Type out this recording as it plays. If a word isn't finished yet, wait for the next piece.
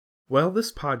While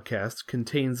this podcast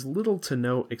contains little to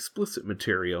no explicit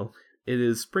material, it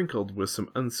is sprinkled with some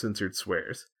uncensored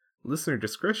swears. Listener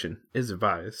discretion is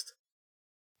advised.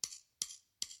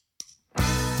 In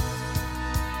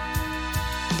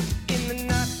the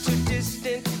not too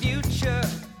distant future,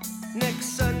 next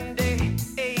Sunday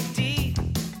AD,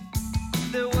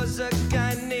 there was a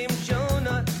guy named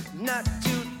Jonah, not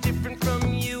too different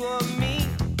from you or me.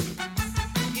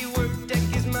 He worked at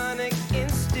Gizmonic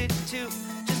Institute,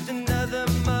 just another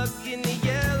mug in a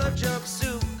yellow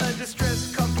jumpsuit. A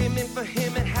distress call came in for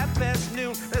him at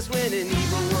noon. That's when an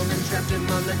evil woman trapped him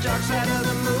on the dark side of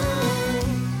the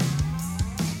moon.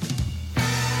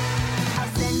 I'll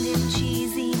send him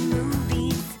cheesy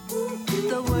movies,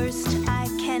 the worst I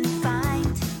can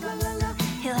find.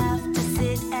 He'll have to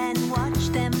sit and watch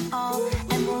them all,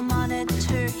 and we'll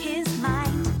monitor his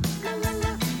mind.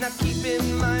 Now keep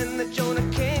in mind that Jonah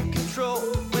can't control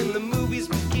when the movies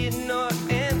begin or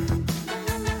end.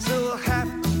 So he'll have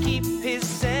to keep his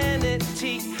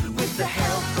sanity with the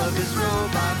help of his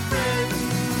robot friend.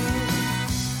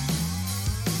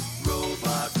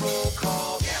 Robot roll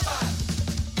call.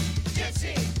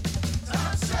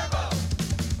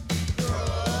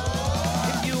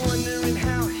 If you're wondering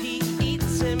how he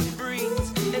eats and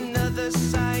breathes and other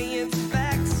science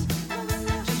facts,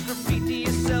 just repeat to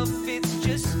yourself, it's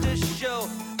just a show.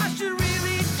 I should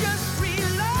really just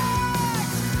relax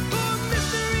for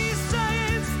Mystery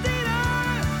Science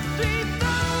Theater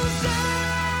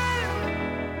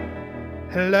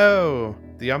 3000. Hello!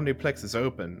 The Omniplex is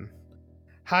open.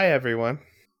 Hi, everyone.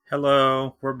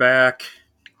 Hello, we're back.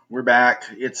 We're back.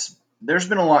 There's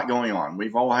been a lot going on.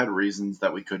 We've all had reasons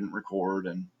that we couldn't record,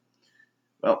 and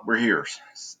well, we're here.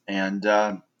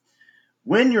 And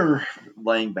when you're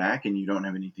laying back and you don't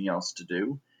have anything else to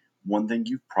do, one thing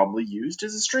you've probably used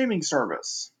is a streaming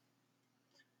service.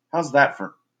 How's that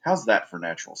for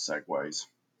natural segues?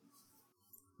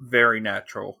 Very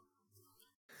natural.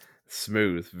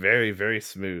 Smooth. Very, very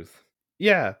smooth.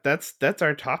 Yeah, that's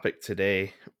our topic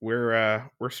today. We're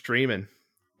streaming.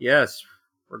 Yes,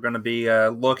 we're going to be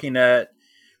looking at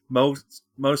most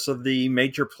of the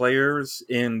major players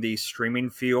in the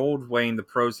streaming field, weighing the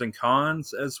pros and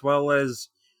cons, as well as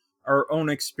our own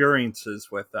experiences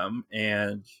with them,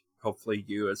 and hopefully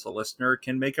you as a listener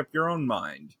can make up your own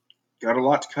mind. Got a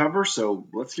lot to cover, so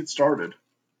let's get started.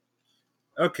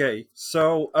 Okay,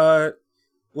 so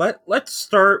let's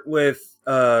start with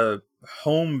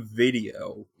home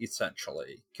video,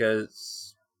 essentially,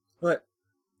 because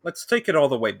let's take it all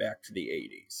the way back to the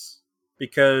 80s.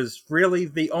 Because really,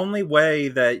 the only way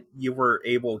that you were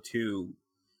able to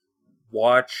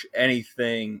watch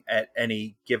anything at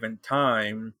any given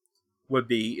time would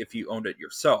be if you owned it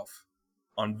yourself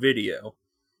on video.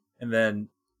 And then,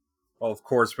 well, of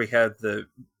course, we had the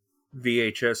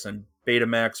VHS and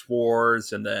Betamax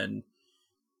wars, and then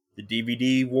the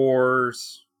DVD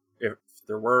wars, if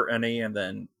there were any, and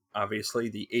then obviously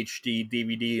the HD,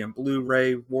 DVD, and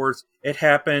Blu-ray wars. It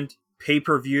happened.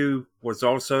 Pay-per-view was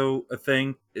also a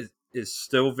thing. It is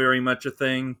still very much a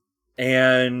thing.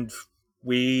 And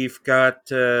we've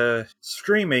got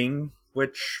streaming,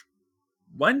 which,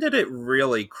 when did it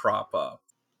really crop up?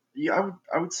 Yeah,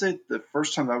 I would say the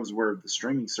first time I was aware of the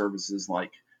streaming services,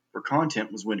 like, for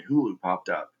content was when Hulu popped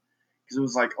up. Because it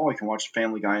was like, oh, I can watch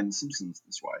Family Guy and The Simpsons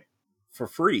this way. For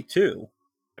free, too.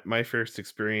 My first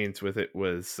experience with it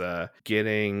was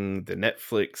getting the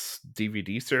Netflix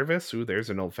DVD service. Ooh, there's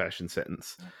an old-fashioned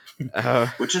sentence.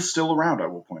 Which is still around, I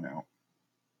will point out.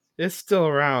 It's still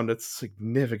around. It's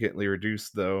significantly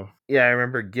reduced, though. Yeah, I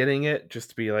remember getting it just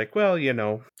to be like, well,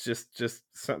 just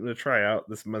something to try out,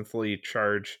 this monthly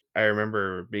charge. I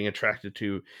remember being attracted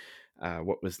to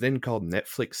what was then called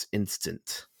Netflix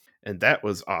Instant. And that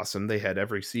was awesome. They had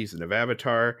every season of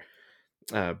Avatar.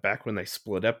 Back when they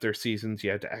split up their seasons, you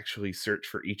had to actually search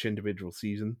for each individual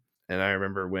season. And I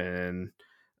remember when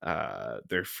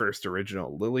their first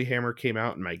original Lilyhammer came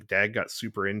out, and my dad got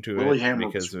super into it.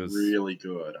 Lilyhammer was really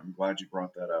good. I'm glad you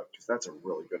brought that up, because that's a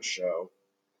really good show.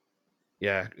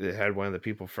 Yeah, it had one of the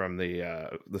people from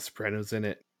the Sopranos in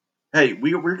it. Hey,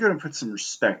 we're going to put some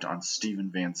respect on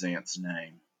Steven Van Zant's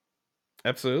name.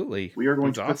 Absolutely. We are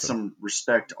going to put some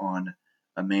respect on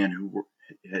a man who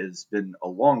has been a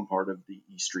long part of the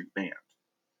E Street Band.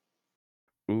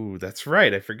 Ooh, that's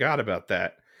right. I forgot about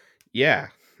that. Yeah.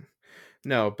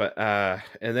 No, but and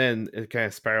then it kind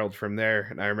of spiraled from there.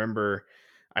 And I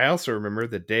also remember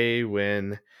the day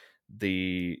when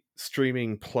the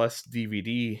streaming plus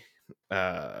DVD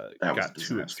got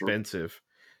too expensive.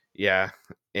 Yeah,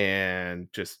 and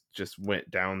just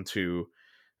went down to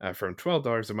from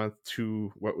 $12 a month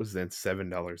to what was then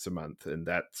 $7 a month, and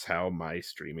that's how my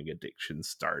streaming addiction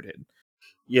started.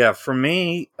 Yeah, for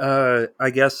me,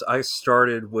 I guess I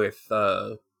started with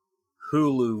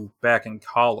Hulu back in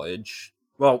college.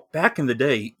 Well, back in the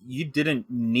day, you didn't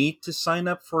need to sign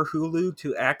up for Hulu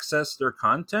to access their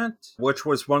content, which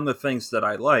was one of the things that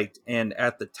I liked. And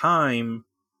at the time,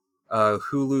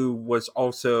 Hulu was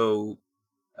also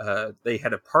they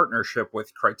had a partnership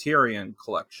with Criterion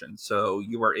Collection, so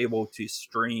you were able to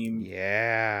stream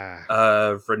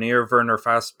Yeah. Vernier Werner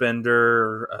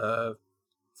Fassbender,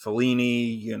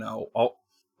 Fellini,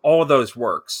 all of those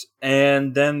works.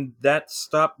 And then that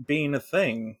stopped being a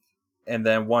thing. And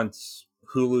then once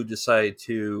Hulu decided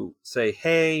to say,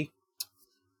 hey,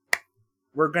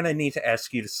 we're going to need to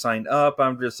ask you to sign up,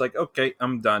 I'm just like, okay,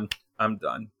 I'm done.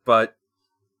 But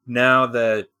now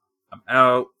that I'm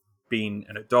out, being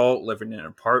an adult, living in an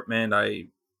apartment,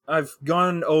 I've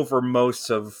gone over most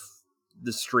of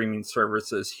the streaming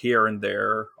services here and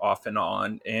there, off and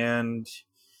on, and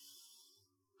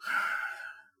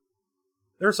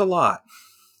there's a lot.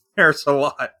 There's a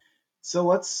lot. So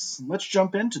let's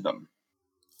jump into them.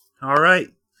 All right.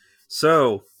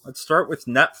 So let's start with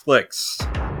Netflix.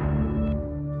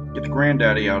 Get the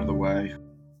granddaddy out of the way.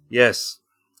 Yes.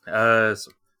 It's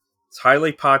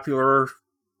highly popular.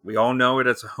 We all know it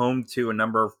as a home to a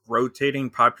number of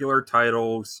rotating popular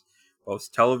titles,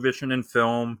 both television and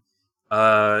film.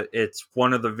 It's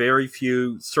one of the very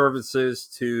few services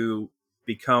to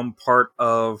become part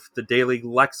of the daily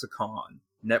lexicon.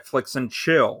 Netflix and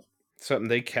chill. Something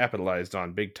they capitalized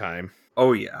on big time.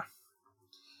 Oh yeah.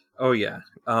 Oh yeah.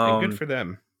 And good for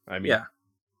them. I mean,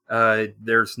 yeah.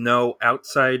 There's no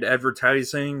outside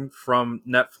advertising from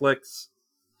Netflix.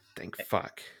 thank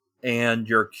fuck. And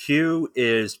your queue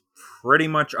is pretty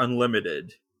much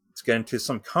unlimited. Let's get into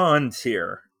some cons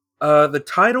here. The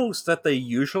titles that they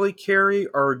usually carry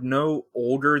are no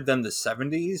older than the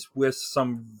 70s, with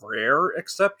some rare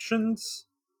exceptions.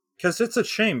 Because it's a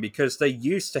shame, because they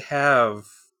used to have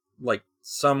like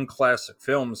some classic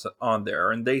films on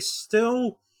there, and they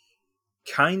still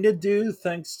kind of do,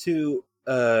 thanks to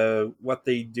what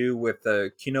they do with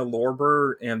Kino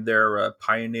Lorber and their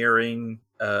pioneering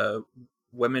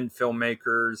women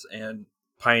filmmakers and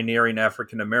pioneering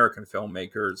African American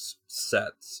filmmakers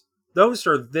sets. Those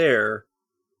are there,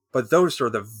 but those are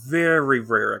the very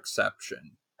rare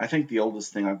exception. I think the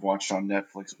oldest thing I've watched on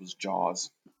Netflix was Jaws.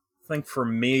 I think for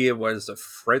me it was a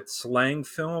Fritz Lang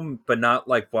film, but not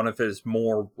like one of his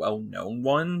more well-known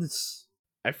ones.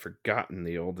 I've forgotten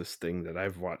the oldest thing that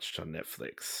I've watched on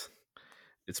Netflix.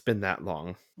 It's been that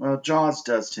long. Well, Jaws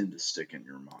does tend to stick in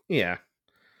your mind. Yeah.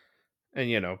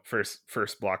 And first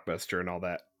blockbuster and all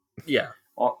that. Yeah.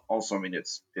 Also, I mean,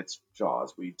 it's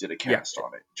Jaws. We did a cast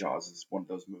on it. Jaws is one of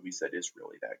those movies that is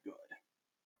really that good.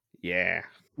 Yeah.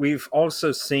 We've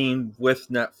also seen with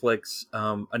Netflix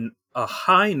a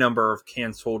high number of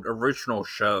canceled original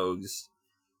shows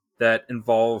that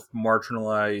involve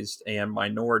marginalized and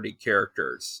minority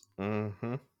characters.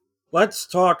 Mm-hmm. Let's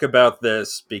talk about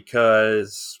this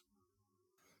because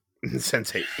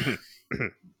Sense8.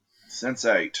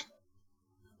 Sense8.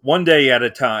 One day at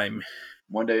a time.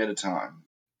 One day at a time.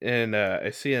 And I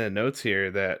see in the notes here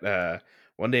that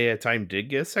One Day at a Time did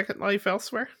get a second life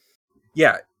elsewhere.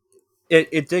 Yeah,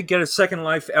 it did get a second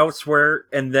life elsewhere,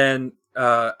 and then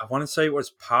I want to say it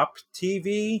was Pop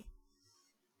TV,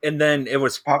 and then it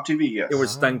was Pop TV. Yes, it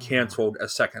was then canceled a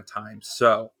second time.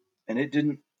 So, and it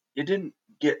didn't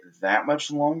get that much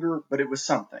longer, but it was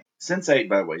something. Sense8,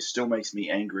 by the way, still makes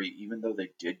me angry, even though they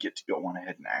did get to go on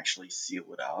ahead and actually seal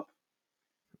it up,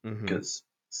 because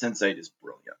Sense8 is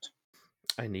brilliant.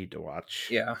 I need to watch.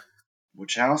 Yeah.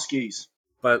 Wachowskis.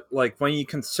 But like when you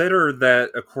consider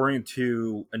that, according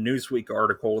to a Newsweek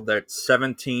article, that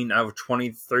 17 out of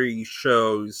 23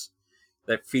 shows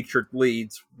that featured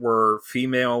leads were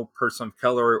female, person of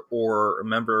color, or a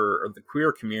member of the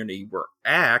queer community were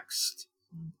axed,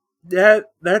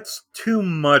 that's too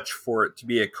much for it to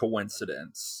be a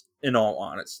coincidence, in all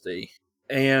honesty.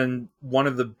 And one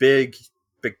of the big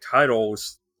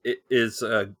titles is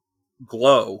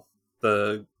Glow,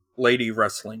 the lady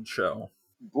wrestling show.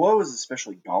 Glow is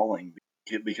especially galling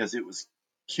because it was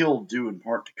killed due in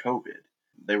part to COVID.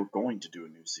 They were going to do a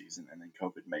new season, and then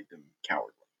COVID made them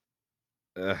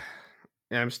cowardly.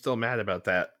 I'm still mad about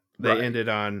that. They ended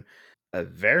on a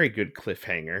very good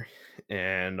cliffhanger,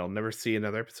 and I'll never see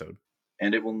another episode.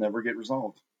 And it will never get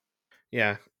resolved.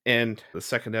 Yeah, and the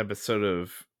second episode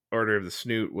of Order of the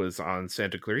Snoot was on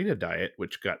Santa Clarita Diet,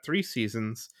 which got 3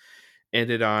 seasons,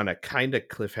 ended on a kind of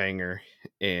cliffhanger,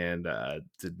 and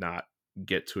did not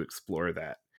get to explore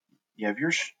that. Yeah,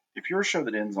 If you're a show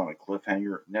that ends on a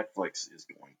cliffhanger, Netflix is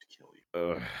going to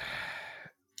kill you.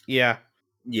 Yeah,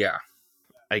 Yeah.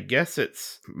 I guess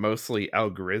it's mostly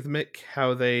algorithmic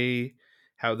how they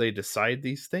decide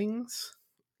these things,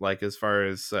 like as far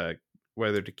as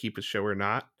whether to keep a show or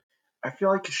not. I feel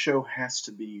like a show has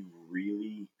to be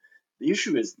really. The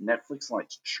issue is Netflix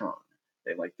likes churn.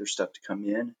 They like their stuff to come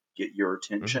in, get your Hmm.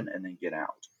 attention, and then get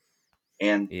out.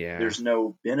 And Yeah. there's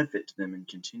no benefit to them in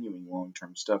continuing long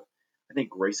term stuff. I think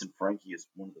Grace and Frankie is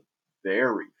one of the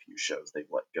very few shows they've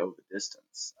let go the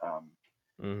distance.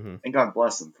 Hmm. And God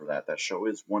bless them for that. That show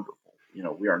is wonderful.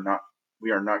 We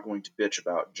are not going to bitch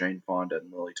about Jane Fonda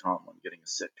and Lily Tomlin getting a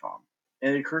sitcom.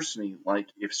 And it occurs to me, like,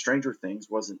 if Stranger Things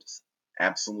wasn't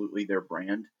absolutely their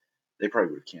brand, they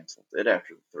probably would have canceled it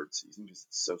after the third season because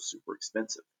it's so super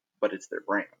expensive. But it's their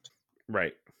brand.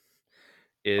 Right. Um,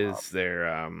 Is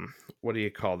there what do you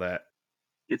call that?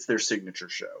 it's their signature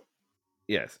show.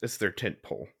 Yes, it's their tent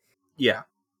pole. Yeah.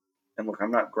 And look,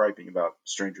 I'm not griping about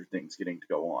Stranger Things getting to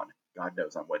go on. God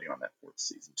knows I'm waiting on that fourth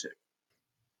season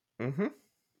too. Hmm.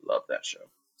 Love that show.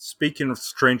 Speaking of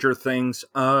Stranger Things,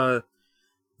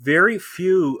 very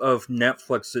few of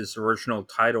Netflix's original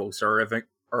titles are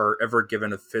ever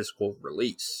given a physical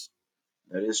release.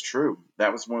 That is true.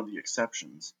 That was one of the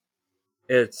exceptions.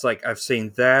 It's like I've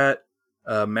seen that,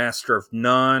 Master of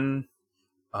None,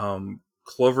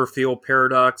 Cloverfield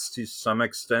Paradox to some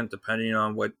extent, depending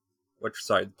on which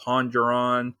side of the pond you're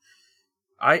on.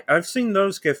 I've seen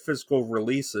those get physical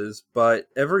releases, but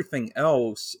everything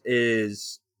else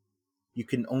is you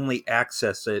can only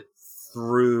access it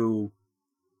through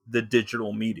the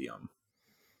digital medium.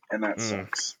 And that Mm.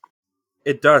 sucks.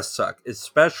 It does suck,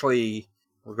 especially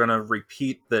we're going to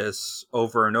repeat this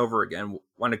over and over again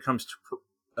when it comes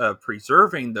to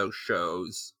preserving those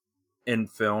shows in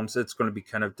films. It's going to be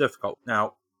kind of difficult.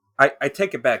 Now, I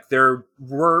take it back. There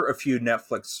were a few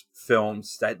Netflix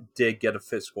films that did get a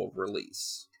physical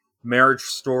release. Marriage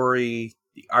Story,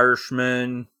 The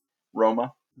Irishman,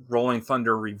 Roma. Rolling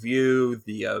Thunder Review,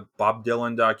 the Bob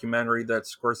Dylan documentary that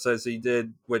Scorsese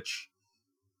did, which,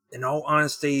 in all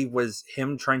honesty, was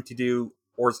him trying to do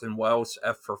Orson Welles'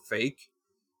 F for Fake,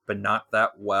 but not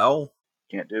that well.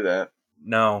 Can't do that.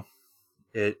 No,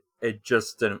 it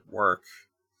just didn't work.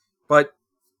 But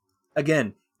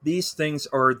again, these things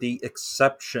are the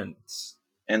exceptions.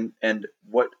 And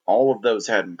what all of those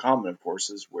had in common, of course,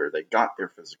 is where they got their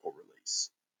physical release.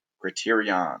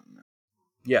 Criterion.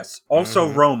 Yes. Also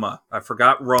Hmm. Roma. I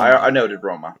forgot I Roma. noted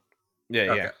Roma.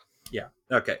 Yeah, Okay. yeah.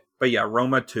 Yeah. Okay. But yeah,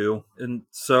 Roma too. And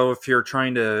so if you're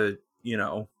trying to,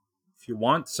 if you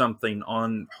want something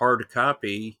on hard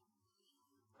copy,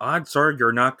 odds are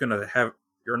you're not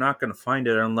gonna find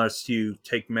it unless you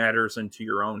take matters into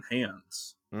your own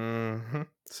hands. Hmm.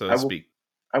 So I to will speak.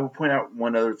 I will point out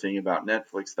one other thing about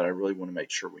Netflix that I really want to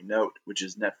make sure we note, which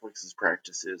is Netflix's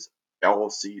practice is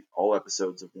all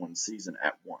episodes of one season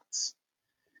at once.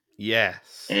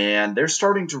 Yes. And they're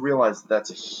starting to realize that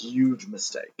that's a huge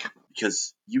mistake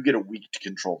because you get a week to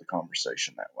control the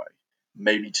conversation that way.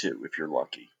 Maybe two if you're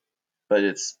lucky. But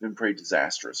it's been pretty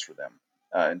disastrous for them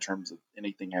in terms of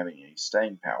anything having any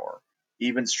staying power.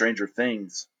 Even Stranger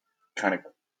Things kind of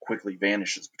quickly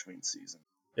vanishes between seasons,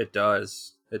 It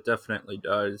does. It definitely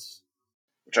does.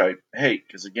 which I hate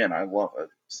because, again, I love it.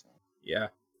 So. Yeah.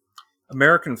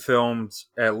 American films,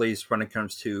 at least when it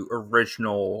comes to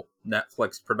original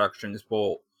Netflix productions,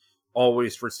 will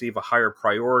always receive a higher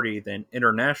priority than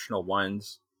international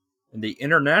ones. And the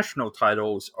international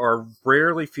titles are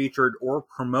rarely featured or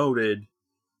promoted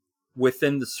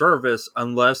within the service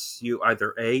unless you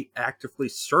either A, actively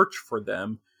search for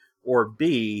them, or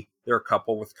B, they're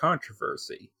coupled with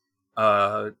controversy.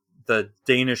 The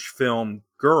Danish film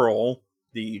Girl,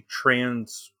 the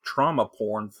trans trauma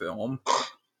porn film,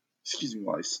 Excuse me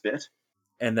while I spit.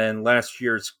 and then last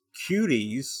year's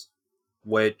Cuties,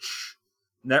 which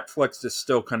Netflix is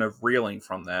still kind of reeling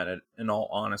from that, in all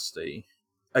honesty.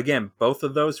 Again, both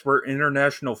of those were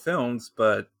international films,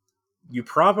 but you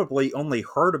probably only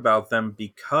heard about them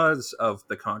because of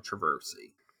the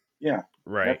controversy. Yeah,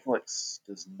 Right. Netflix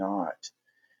does not.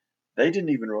 They didn't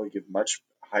even really give much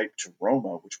hype to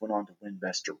Roma, which went on to win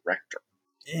Best Director.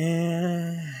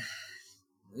 Eh,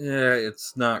 yeah,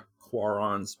 it's not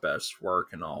Quaron's best work,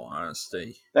 in all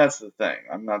honesty. That's the thing.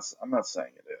 I'm not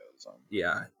saying it is.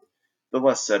 Yeah, The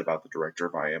less said about the director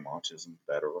of I Am Autism,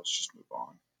 the better. Let's just move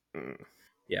on. Mm.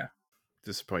 yeah.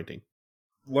 Disappointing.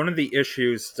 One of the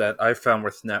issues that I found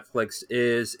with Netflix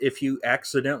is if you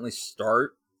accidentally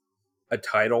start a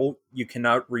title, you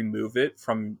cannot remove it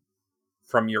from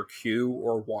your queue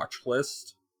or watch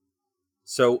list.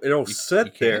 So it'll You sit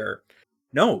can't? there.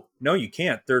 No, you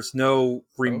can't. There's no Oh.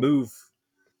 remove.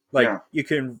 Like Yeah. you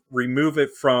can remove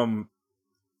it from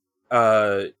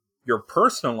uh, your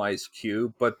personalized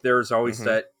queue, but there's always Mm-hmm.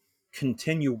 that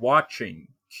continue watching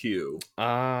queue.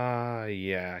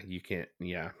 Yeah, you can't.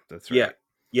 Yeah, that's Yeah, right.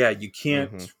 yeah, you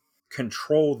can't Mm-hmm.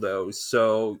 control those,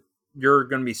 so you're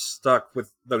going to be stuck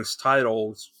with those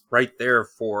titles right there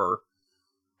for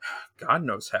God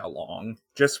knows how long,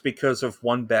 just because of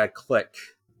one bad click.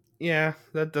 Yeah,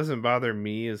 that doesn't bother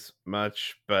me as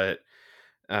much, but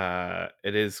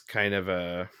it is kind of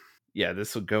a yeah,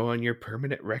 this will go on your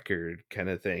permanent record kind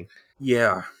of thing.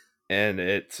 Yeah, And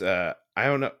it's I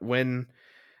don't know when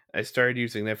I started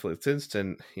using Netflix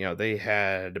Instant, they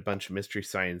had a bunch of Mystery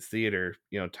Science Theater,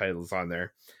 titles on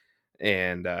there.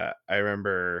 And I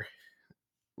remember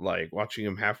like watching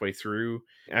them halfway through.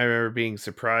 I remember being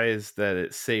surprised that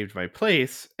it saved my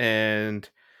place, and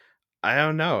I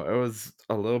don't know, I was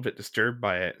a little bit disturbed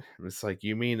by it. It was like,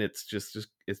 you mean it's just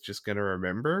gonna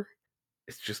remember?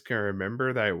 It's just gonna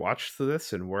remember that I watched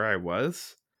this and where I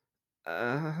was?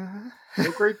 Uh,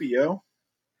 So creepy, yo.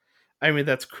 I mean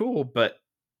that's cool, but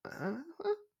uh,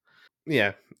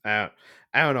 yeah, I,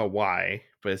 I don't know why,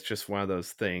 but it's just one of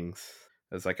those things.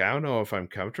 It's like I don't know if I'm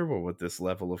comfortable with this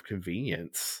level of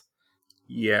convenience,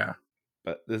 yeah.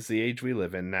 but this is the age we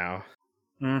live in now.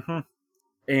 Mm-hmm.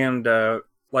 And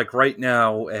like right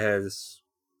now, as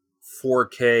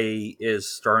 4K is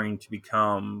starting to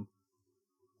become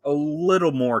a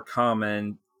little more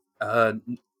common, uh,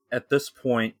 at this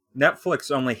point,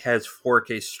 Netflix only has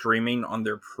 4K streaming on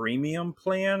their premium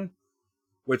plan,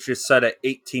 which is set at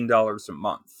 $18 a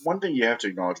month. One thing you have to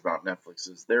acknowledge about Netflix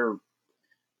is their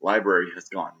library has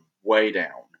gone way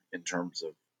down in terms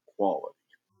of quality.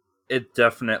 It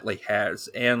definitely has.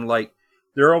 And like,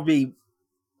 there will be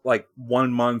like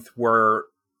 1 month where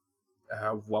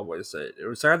what was it? It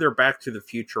was either Back to the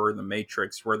Future or The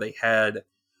Matrix, where they had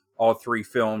all three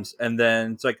films, and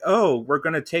then it's like, oh, we're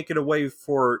going to take it away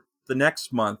for the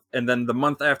next month, and then the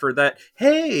month after that,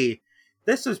 hey,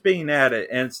 this is being added,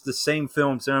 and it's the same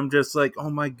films, and I'm just like, oh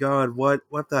my god, what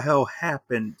the hell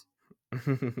happened?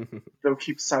 They'll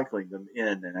keep cycling them in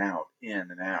and out,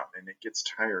 and it gets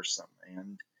tiresome.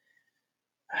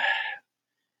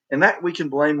 And that we can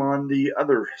blame on the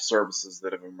other services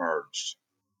that have emerged.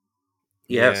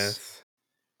 Yes, Yes.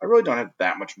 I really don't have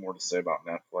that much more to say about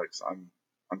Netflix. I'm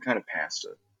kind of past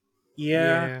it.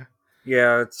 yeah, Yeah.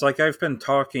 yeah. It's like I've been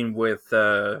talking with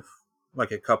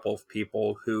like a couple of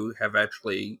people who have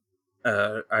actually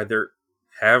either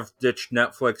have ditched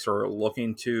Netflix or are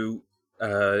looking to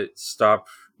stop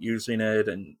using it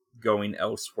and going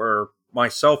elsewhere.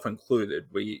 Myself included.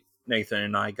 We Nathan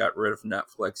and I got rid of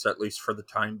Netflix, at least for the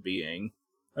time being.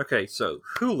 Okay, so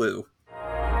Hulu,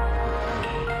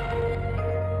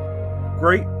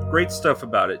 great stuff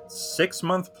about it. 6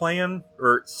 month plan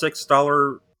or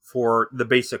 $6 for the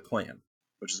basic plan.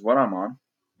 Which is what I'm on.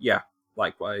 Yeah,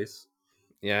 likewise.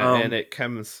 Yeah, and Um, it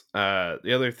comes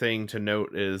the other thing to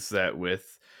note is that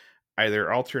with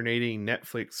either alternating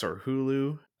Netflix or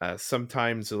Hulu,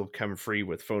 sometimes it'll come free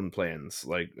with phone plans.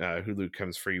 Like Hulu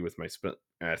comes free with my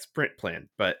Sprint plan,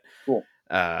 but Cool.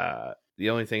 the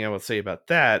only thing I will say about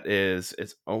that is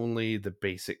it's only the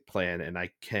basic plan, and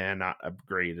I cannot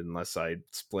upgrade unless I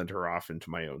splinter off into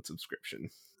my own subscription.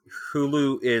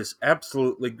 Hulu is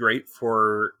absolutely great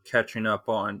for catching up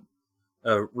on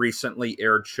recently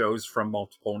aired shows from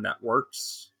multiple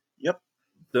networks. Yep.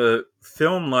 The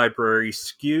film library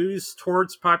skews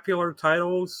towards popular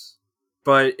titles,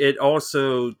 but it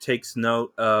also takes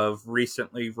note of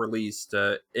recently released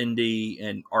indie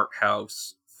and art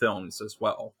house films as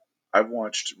well. I've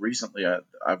watched recently.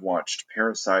 I've watched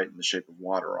Parasite and The Shape of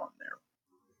Water on there.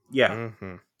 Yeah,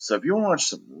 Hmm. So if you want to watch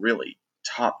some really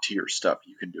top tier stuff,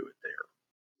 you can do it there.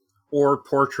 or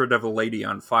Portrait of a Lady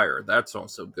on Fire. That's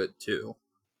also good too.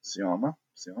 Siama,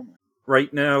 Siama.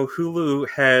 Right now, Hulu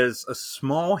has a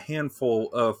small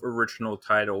handful of original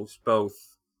titles,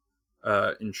 both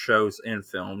in shows and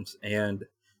films, and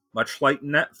much like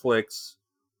Netflix,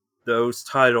 those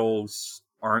titles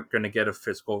aren't going to get a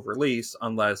physical release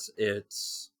unless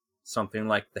it's something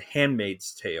like The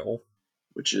Handmaid's Tale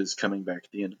Which is coming back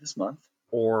at the end of this month.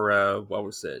 or what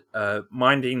was it?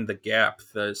 Minding the Gap,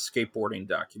 the skateboarding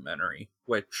documentary,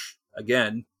 which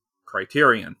again,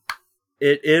 Criterion.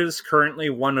 It is currently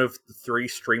one of the three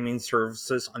streaming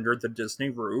services under the Disney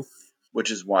roof. Which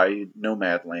is why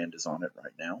Nomadland is on it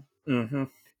right now. Mm-hmm.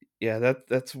 Yeah,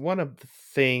 that's one of the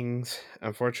things.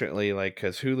 Unfortunately, like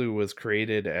because Hulu was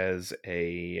created as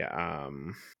a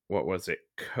what was it,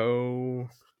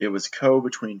 It was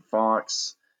between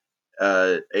Fox,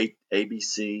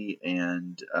 ABC,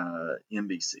 and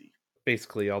NBC.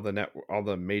 basically all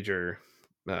the major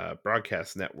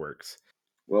broadcast networks.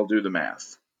 Well, do the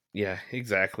math. Yeah,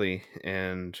 exactly.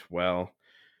 And well,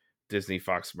 Disney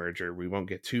Fox merger, we won't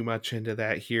get too much into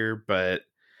that here, but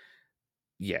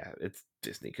yeah, it's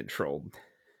Disney controlled,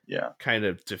 Yeah. kind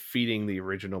of defeating the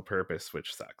original purpose,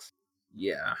 which sucks.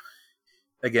 Yeah.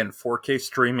 Again, 4K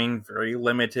streaming, very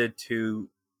limited to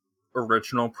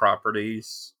original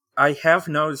properties. I have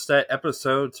noticed that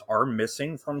episodes are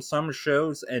missing from some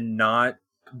shows and not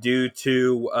due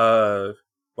to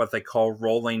what they call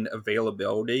rolling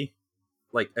availability.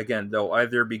 Like, again, they'll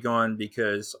either be gone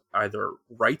because either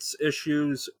rights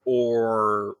issues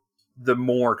or the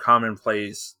more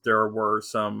commonplace, there were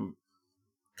some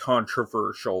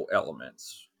controversial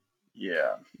elements.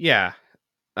 Yeah. Yeah,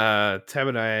 Tab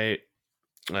and I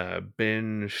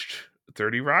binged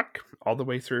 30 Rock all the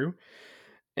way through,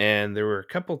 and there were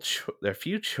a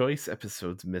few choice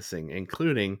episodes missing,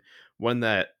 including one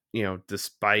that,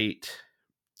 despite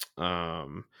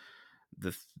um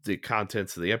the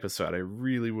contents of the episode, I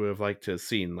really would have liked to have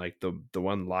seen, like the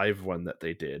one live one that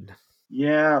they did.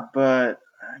 Yeah, but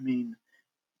I mean,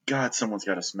 God, someone's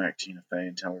got to smack Tina Fey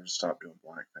and tell her to stop doing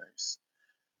blackface.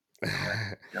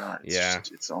 God, Yeah,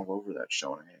 it's all over that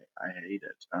show, and I hate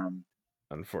it.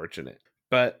 unfortunate,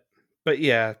 but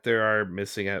yeah, there are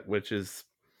missing it, which is,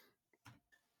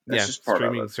 That's yeah, just part of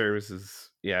streaming it. services.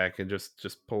 Yeah, I can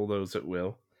just pull those at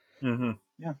will. Mm-hmm.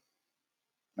 Yeah,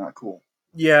 not cool.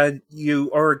 Yeah, you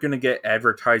are going to get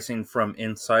advertising from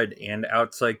inside and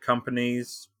outside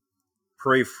companies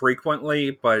pretty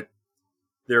frequently, but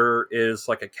there is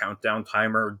like a countdown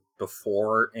timer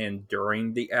before and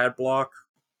during the ad block.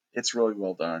 It's really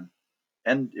well done,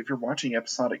 and if you're watching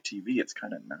episodic TV, it's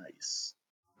kind of nice.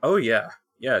 Oh, yeah.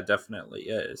 Yeah, it definitely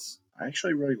is. I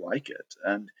actually really like it,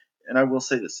 and I will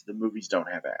say this: the movies don't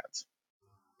have ads.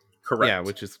 Yeah, Correct.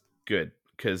 which is good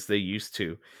because they used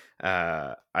to.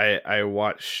 I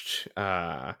watched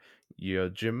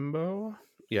Yojimbo.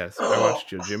 Yes, I Oh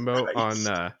watched Yojimbo on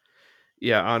Christ!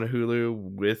 on Hulu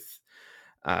with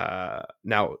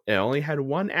now it only had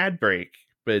one ad break,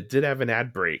 but it did have an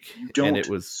ad break, You and it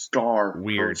don't was star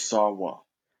weird. Kurosawa.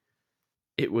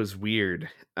 It was weird.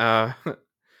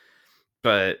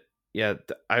 But yeah,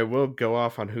 I will go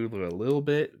off on Hulu a little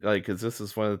bit, like, because this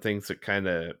is one of the things that kind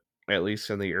of, at least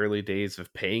in the early days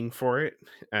of paying for it,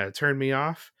 turned me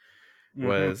off. Mm-hmm.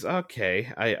 Was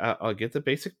okay. I'll get the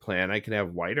basic plan. I can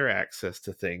have wider access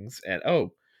to things, and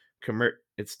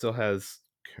it still has.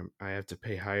 I have to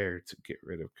pay higher to get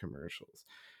rid of commercials.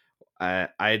 I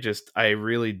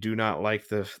really do not like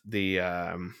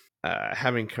the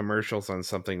having commercials on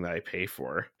something that I pay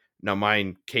for. Now,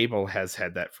 mine cable has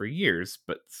had that for years,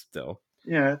 but still,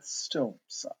 Yeah, it still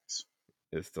sucks.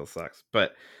 it still sucks.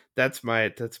 But that's my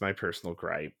personal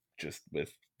gripe just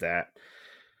with that.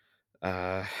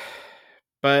 Uh,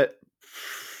 but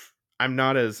I'm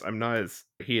not as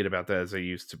heated about that as I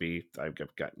used to be. I've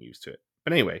gotten used to it.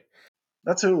 But anyway,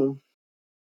 That's Hulu.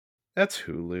 that's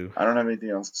Hulu. I don't have anything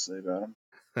else to say about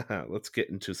them. Let's get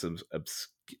into some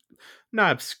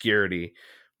not obscurity.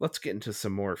 Let's get into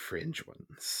some more fringe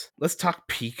ones. Let's talk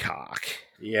Peacock.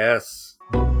 Yes.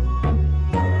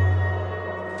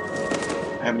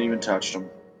 I haven't even touched them.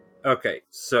 Okay,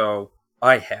 so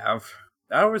I have.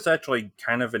 I was actually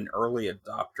kind of an early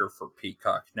adopter for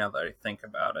Peacock now that I think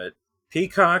about it.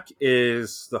 Peacock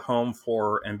is the home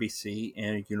for NBC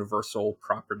and Universal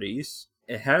properties.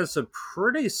 It has a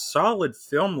pretty solid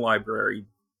film library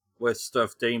with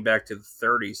stuff dating back to the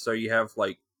 30s. So you have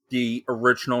like the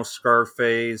original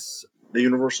Scarface, The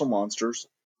Universal Monsters,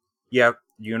 yeah,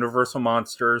 Universal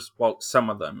Monsters, well, some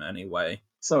of them anyway.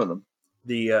 some of them.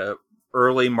 The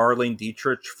early Marlene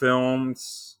Dietrich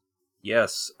films.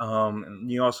 Yes. And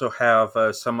you also have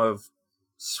some of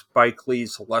Spike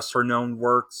Lee's lesser known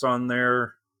works on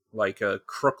there, like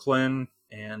Crooklyn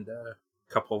and a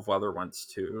couple of other ones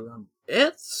too.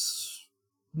 It's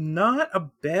not a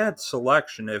bad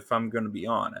selection, if I'm going to be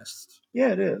honest. Yeah,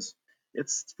 it is.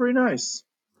 It's pretty nice.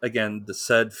 Again, the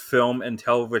said film and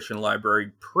television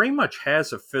library pretty much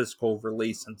has a physical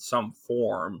release in some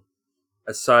form,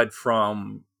 aside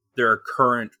from their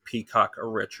current Peacock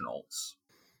originals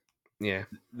Yeah.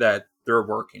 that they're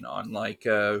working on, like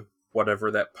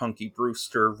whatever that Punky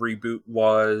Brewster reboot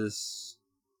was.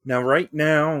 Now, right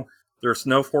now, there's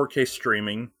no 4K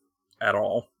streaming at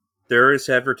all. There is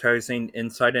advertising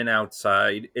inside and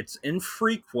outside. It's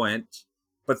infrequent,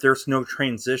 but there's no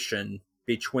transition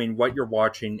between what you're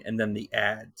watching and then the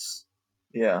ads.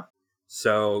 Yeah.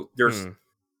 So there's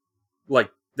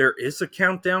like there is a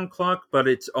countdown clock, but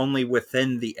it's only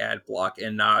within the ad block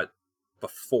and not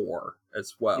before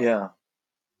as well. Yeah.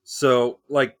 So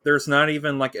like there's not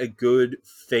even like a good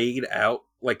fade out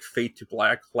like fade to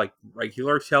black like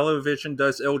regular television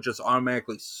does. It'll just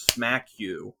automatically smack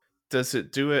you. Does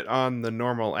it do it on the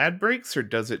normal ad breaks, or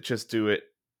does it just do it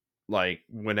like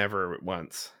whenever it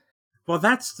wants? Well,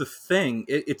 that's the thing.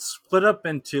 It's split up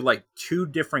into like two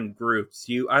different groups.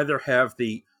 You either have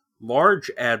the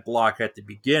large ad block at the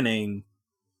beginning,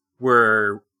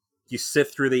 where you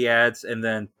sit through the ads and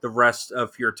then the rest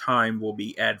of your time will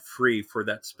be ad free for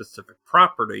that specific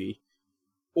property,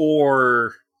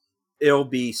 or it'll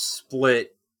be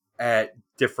split at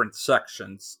different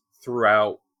sections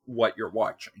throughout what you're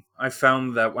watching. I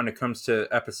found that when it comes to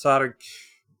episodic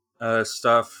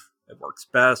stuff, it works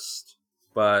best.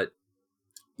 But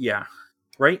yeah,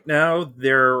 right now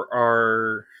there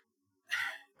are.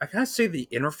 I gotta say the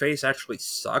interface actually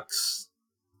sucks.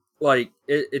 Like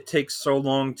it takes so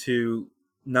long to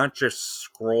not just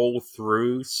scroll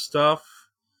through stuff,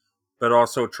 but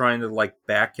also trying to like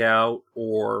back out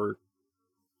or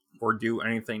do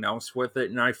anything else with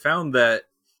it. And I found that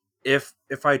if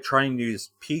I try and use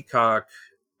Peacock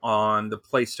on the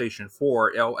PlayStation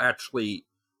 4, it'll actually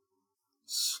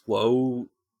slow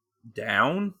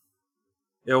down.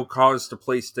 It'll cause the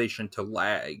PlayStation to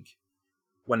lag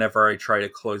whenever I try to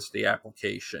close the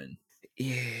application.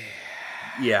 Yeah.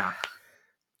 Yeah.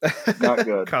 Not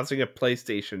good. Causing a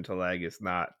PlayStation to lag is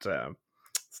not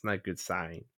it's not a good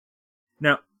sign.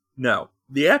 No.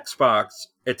 The Xbox,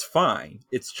 it's fine.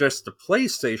 It's just the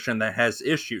PlayStation that has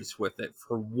issues with it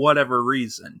for whatever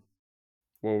reason.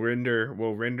 We'll render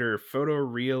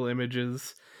photoreal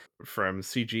images from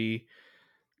CG.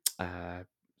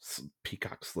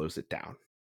 Peacock slows it down.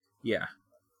 Yeah.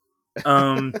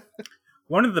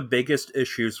 One of the biggest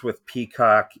issues with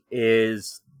Peacock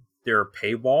is their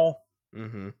paywall.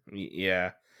 Mm-hmm.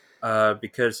 Yeah.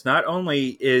 Because not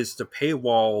only is the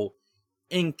paywall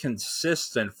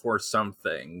inconsistent for some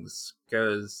things,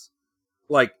 because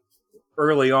like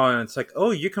early on it's like,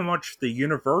 oh, you can watch the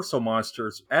Universal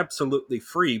monsters absolutely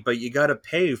free, but you gotta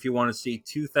pay if you want to see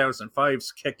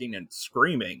 2005's kicking and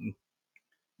screaming.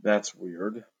 That's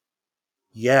weird.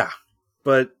 Yeah,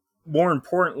 but more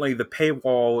importantly, the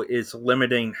paywall is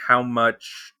limiting how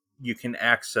much you can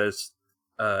access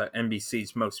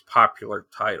NBC's most popular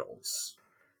titles.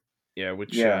 Yeah,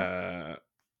 which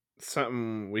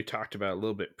something we talked about a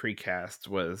little bit precast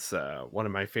was one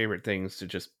of my favorite things to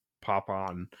just pop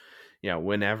on,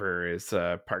 whenever is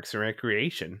Parks and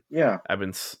Recreation. Yeah. I've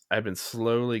been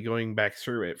slowly going back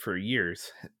through it for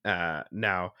years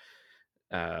now.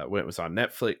 When it was on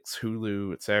Netflix,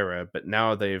 Hulu, etc. But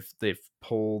now they've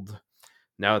pulled.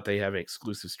 Now that they have an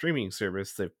exclusive streaming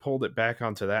service, they've pulled it back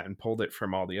onto that and pulled it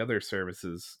from all the other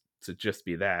services to just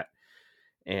be that.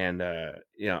 And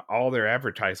all their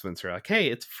advertisements are like, "Hey,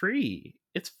 it's free!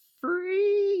 It's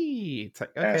free!" It's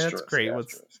like, okay, that's great.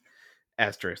 What's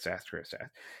asterisk?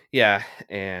 Yeah,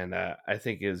 and I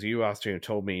think as you, Austin,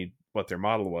 told me what their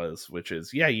model was, which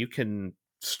is, yeah, you can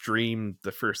stream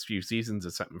the first few seasons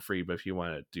of something free, but if you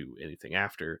want to do anything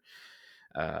after,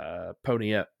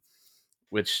 pony up.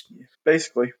 Which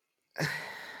basically,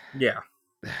 yeah,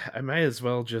 I might as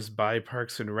well just buy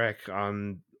Parks and Rec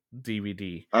on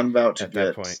DVD. I'm about to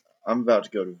that point. I'm about to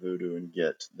go to Vudu and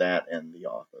get that and The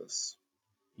Office.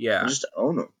 Yeah, and just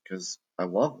own them because I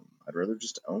love them. I'd rather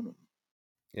just own them.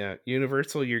 Yeah,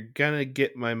 Universal, you're gonna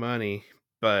get my money,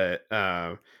 but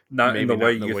not maybe in the not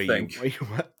way in the you way think. you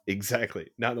want.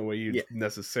 Exactly, not in the way you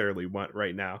necessarily want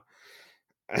right now.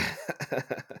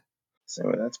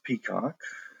 So that's Peacock.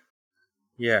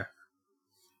 Yeah.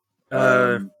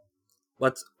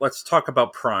 Let's talk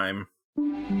about Prime.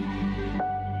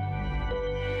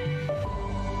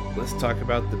 Let's talk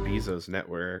about the Bezos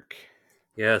network.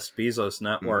 Yes, Bezos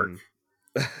network.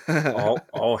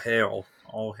 All hail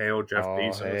Jeff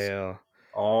Bezos. Hail.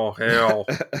 All hail.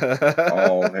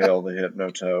 All hail the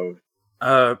Hypnotoad.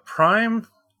 Prime.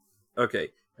 Okay,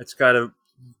 it's got a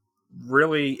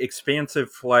really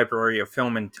expansive library of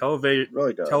film and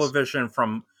television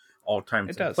from all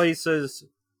times and places.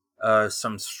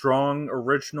 Some strong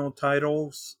original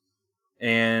titles,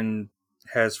 and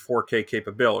has 4K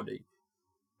capability.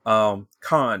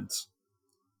 Cons.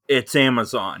 It's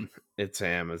Amazon. It's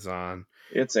Amazon.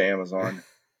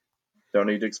 Don't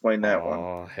need to explain that one.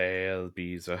 Oh, hail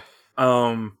Bezos.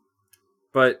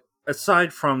 But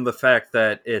aside from the fact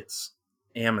that it's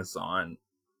Amazon,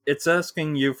 it's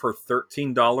asking you for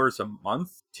 $13 a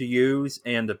month to use,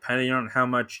 and depending on how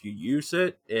much you use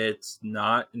it, it's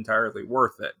not entirely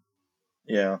worth it.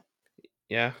 Yeah.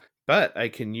 Yeah, but I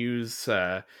can use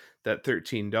that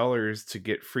 $13 to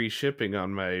get free shipping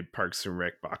on my Parks and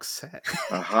Rec box set.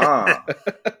 Aha.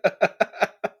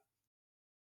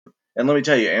 And let me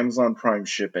tell you, Amazon Prime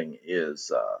shipping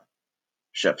is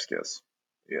chef's kiss.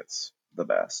 It's the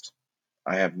best.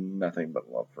 I have nothing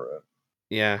but love for it.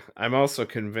 Yeah, I'm also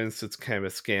convinced it's kind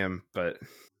of a scam, but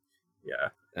Yeah.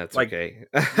 that's Like, okay.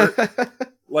 re-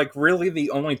 like really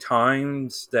the only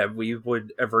times that we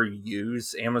would ever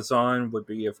use Amazon would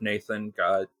be if Nathan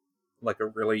got like a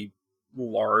really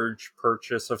large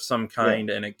purchase of some Yeah, kind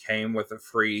and it came with a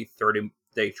free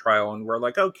 30-day trial and we're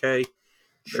like, okay, there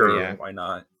you sure, Yeah. go. why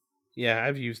not? Yeah,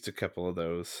 I've used a couple of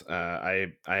those.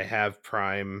 I have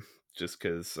Prime just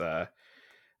because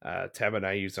Tab and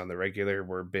I use on the regular.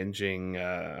 We're binging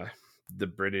the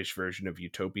British version of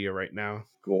Utopia right now.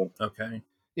 Cool. Okay.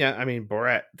 Yeah, I mean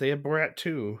Borat. They have Borat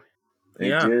too. They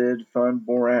Yeah. did fund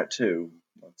Borat too.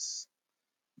 Let's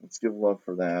give love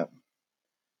for that.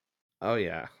 Oh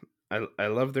yeah, I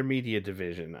love their media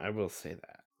division. I will say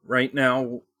that. Right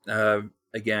now,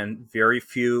 again, very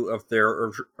few of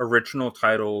their original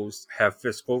titles have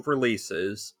physical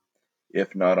releases.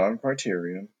 If not on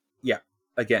Criterion. Yeah,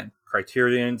 again,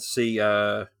 Criterion, see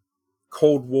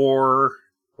Cold War,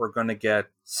 we're going to get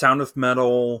Sound of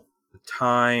Metal,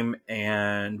 Time,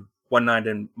 and One Night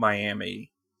in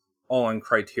Miami, all on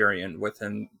Criterion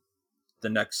within the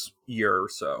next year or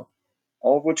so.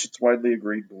 All of which it's widely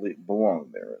agreed belong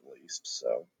there at least.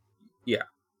 So Yeah,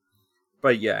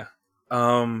 but yeah.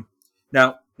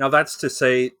 Now that's to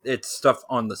say it's stuff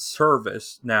on the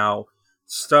service. Now,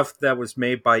 stuff that was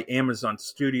made by Amazon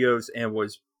Studios and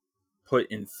was put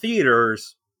in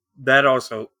theaters, that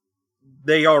also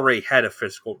they already had a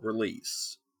physical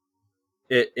release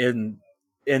in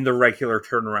the regular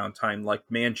turnaround time, like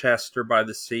Manchester by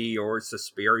the Sea or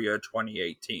Suspiria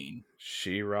 2018.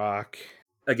 She-Rock.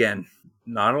 Again,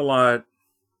 not a lot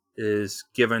is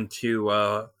given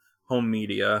to home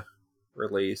media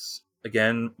release.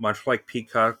 Again, much like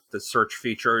Peacock, the search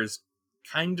feature is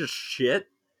kind of shit.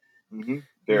 Yeah,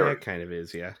 very. it kind of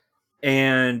is. Yeah.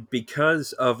 And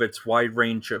because of its wide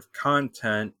range of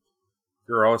content,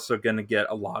 you're also going to get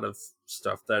a lot of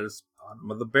stuff that is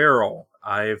bottom of the barrel.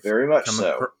 I've Very much come,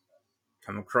 so.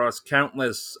 come across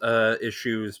countless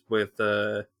issues with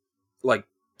like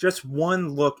just one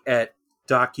look at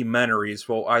documentaries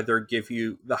will either give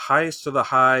you the highest of the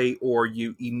high or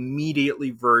you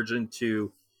immediately verge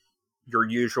into your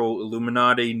usual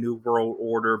Illuminati, New World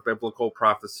Order, biblical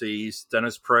prophecies,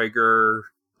 Dennis Prager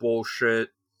bullshit.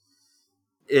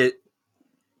 It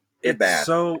It it's bad.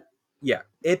 so yeah,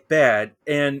 it bad.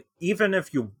 And even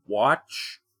if you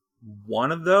watch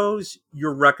one of those,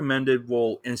 your recommended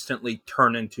will instantly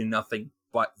turn into nothing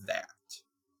but that,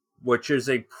 which is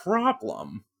a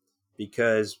problem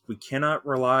because we cannot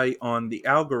rely on the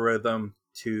algorithm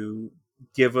to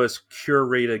give us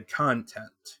curated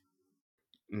content.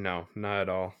 No, not at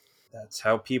all. That's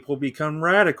how people become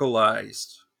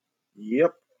radicalized.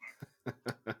 Yep,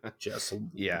 Just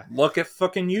Yeah, look at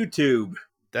fucking YouTube.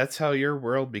 that's how your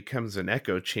world becomes an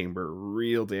echo chamber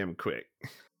real damn quick.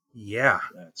 Yeah.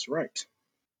 that's right.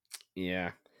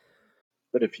 Yeah.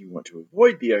 But if you want to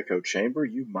avoid the echo chamber,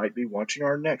 you might be watching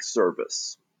our next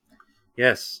service.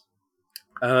 Yes.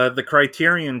 The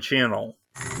Criterion Channel.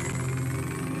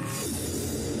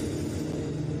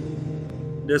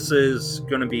 This is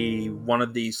going to be one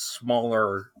of these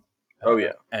smaller Oh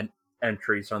yeah,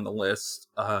 entries on the list.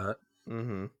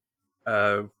 Mm-hmm.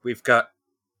 We've got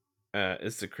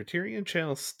Is the Criterion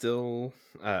Channel still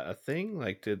a thing?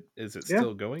 Like, is it yeah.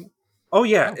 still going? oh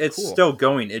yeah, Oh, it's cool. still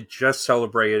going. It just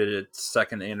celebrated its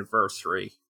second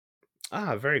anniversary.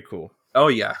 Ah, very cool. Oh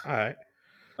yeah. All right.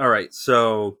 All right.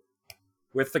 So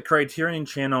with the Criterion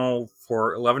Channel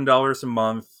for $11 a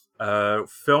month,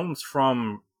 films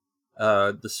from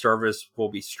the service will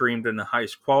be streamed in the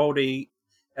highest quality,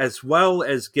 as well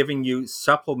as giving you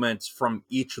supplements from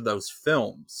each of those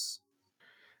films.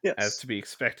 As Yes. to be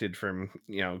expected from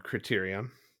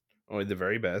Criterion, only the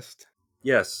very best.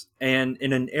 Yes, and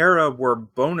in an era where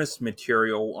bonus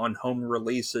material on home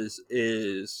releases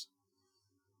is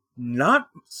not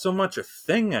so much a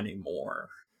thing anymore,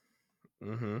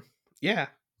 Mm-hmm. Yeah.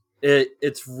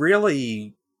 it's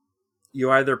really you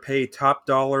either pay top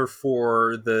dollar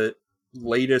for the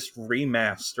latest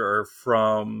remaster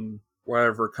from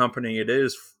whatever company it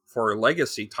is for a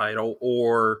legacy title,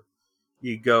 or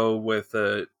you go with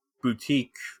a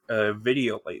boutique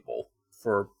video label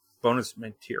for bonus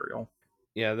material.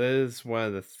 Yeah, that is one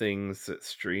of the things that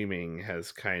streaming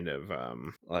has kind of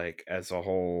like as a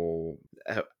whole.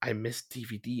 I miss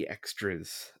DVD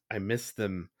extras. I miss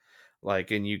them.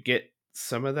 Like, and you get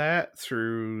some of that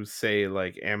through, say,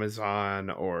 like Amazon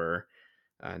or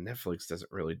Netflix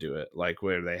doesn't really do it. Like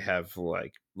where they have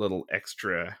like little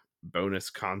extra bonus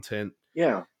content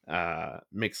Yeah.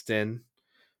 mixed in,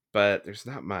 but there's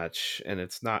not much, and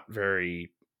it's not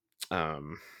very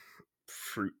um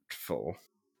fruitful.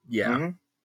 Yeah, Mm-hmm.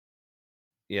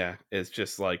 Yeah, it's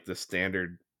just like the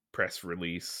standard press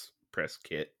release, press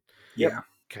kit Yep. yeah,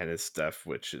 kind of stuff,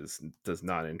 does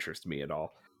not interest me at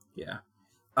all. yeah.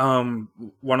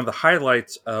 One of the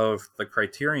highlights of the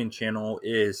Criterion channel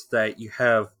is that you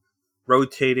have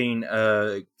rotating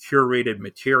curated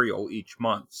material each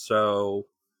month. So,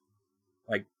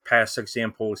 like past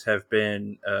examples have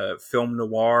been film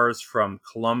noirs from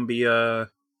Colombia.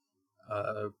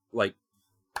 Like,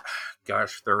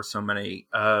 gosh, there are so many.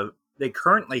 They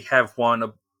currently have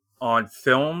one on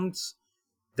films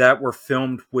that were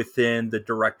filmed within the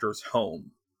director's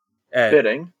home, at,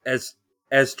 Fitting. as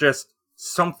as just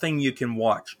something you can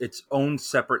watch, its own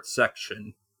separate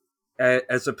section,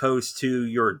 as opposed to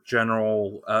your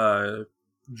general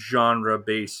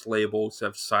genre-based labels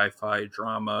of sci-fi,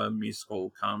 drama,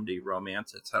 musical, comedy,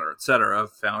 romance, etc.,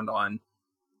 found on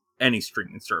any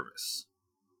streaming service.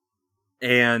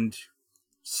 And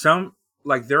some,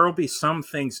 like, there will be some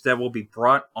things that will be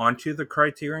brought onto the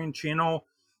Criterion channel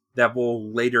that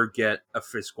will later get a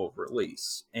physical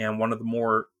release. And one of the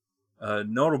more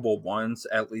notable ones,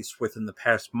 at least within the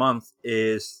past month,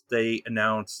 is they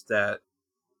announced that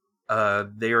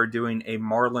they are doing a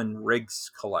Marlon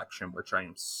Riggs collection, which I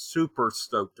am super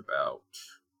stoked about.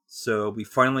 So we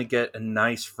finally get a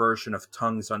nice version of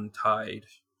Tongues Untied.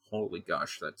 Holy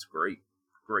gosh, that's great.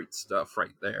 Great stuff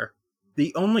right there.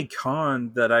 The only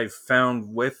con that I've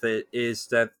found with it is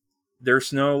that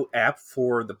there's no app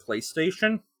for the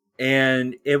PlayStation,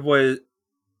 and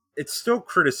it's still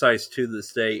criticized to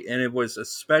this day, and it was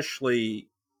especially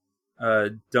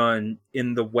done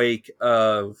in the wake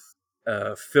of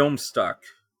Filmstuck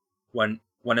when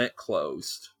it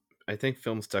closed. I think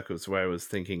Filmstuck was what I was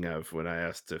thinking of when I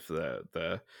asked if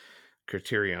the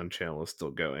Criterion channel is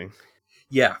still going.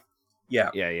 Yeah, yeah,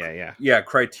 Yeah. yeah.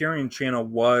 Criterion Channel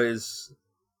was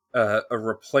a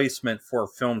replacement for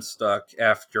Filmstuck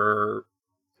after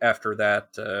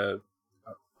that.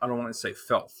 I don't want to say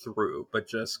fell through, but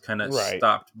just kind of Right.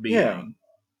 stopped Yeah. being.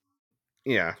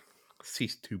 Yeah.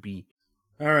 Ceased to be.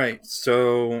 All right,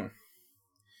 so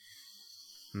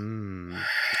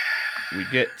We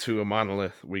get to a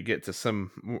monolith. We get to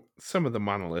some of the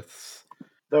monoliths.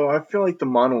 Though I feel like the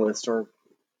monoliths are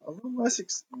a little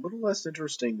less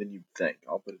interesting than you'd think.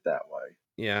 I'll put it that way.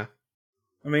 Yeah.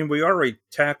 I mean, we already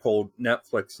tackled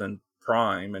Netflix and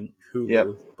Prime and Yep.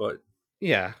 Hulu, but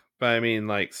Yeah. But I mean,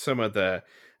 like some of the,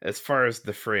 as far as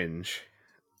the fringe,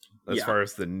 as yeah, far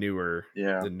as the newer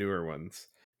Yeah. ones,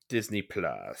 Disney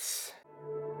Plus.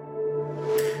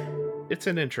 It's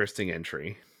an interesting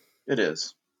entry. It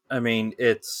is. I mean,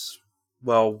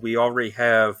 we already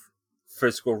have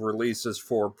physical releases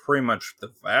for pretty much the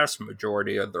vast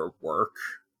majority of their work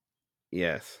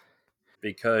Yes.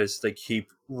 because they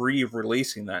keep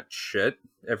re-releasing that shit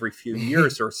every few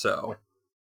years or so.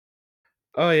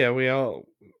 Oh yeah, we all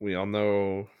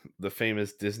know the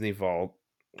famous Disney Vault.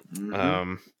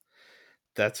 Mm-hmm.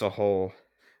 That's a whole.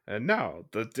 And now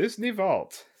the Disney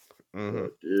Vault.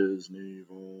 The Disney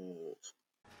Vault.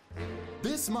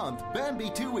 This month, Bambi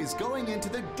 2 is going into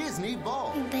the Disney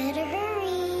Vault. You better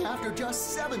hurry. After just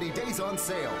 70 days on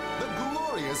sale, the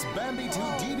glorious Bambi 2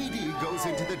 DVD goes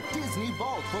into the Disney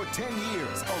Vault for 10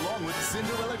 years, along with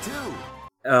Cinderella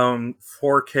 2.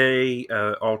 4K,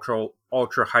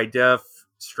 ultra high def,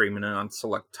 streaming on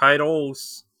select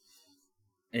titles,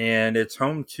 and it's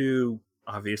home to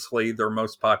obviously their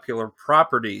most popular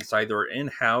properties, either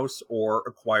in-house or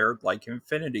acquired, like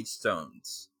Infinity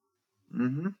Stones.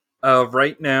 Mm-hmm.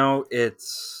 Right now,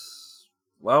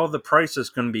 the price is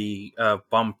going to be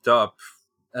bumped up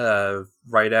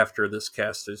right after this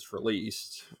cast is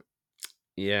released.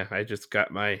 Yeah, I just got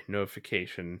my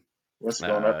notification. What's it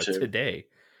going up to? Today?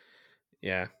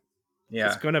 Yeah. Yeah,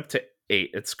 It's going up to $8.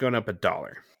 It's going up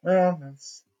 $1. Well,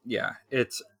 that's yeah,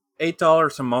 it's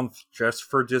 $8 a month just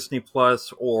for Disney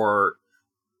Plus, or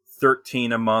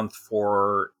 $13 a month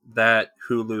for that,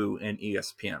 Hulu, and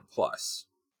ESPN Plus.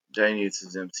 Jay needs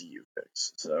his MCU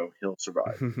fix, so he'll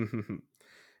survive.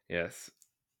 Yes.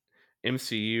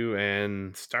 MCU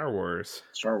and Star Wars.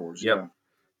 Star Wars, Yep.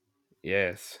 yeah.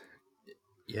 Yes.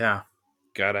 Yeah,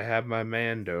 Gotta have my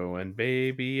Mando and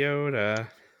Baby Yoda.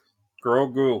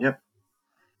 Grogu. Yep.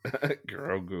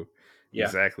 Grogu. Yeah.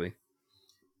 Exactly.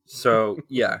 So,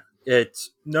 yeah, it's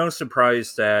no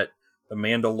surprise that The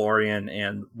Mandalorian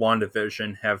and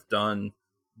WandaVision have done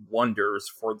wonders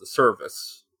for the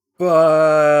service.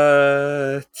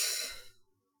 But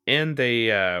And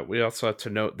they we also have to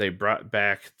note they brought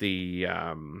back the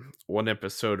one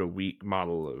episode a week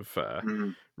model of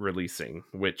Mhm. releasing,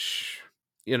 which,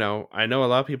 I know a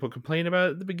lot of people complain about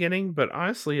it at the beginning, but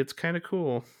honestly it's kind of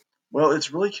cool. Well,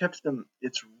 it's really kept them.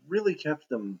 It's really kept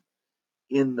them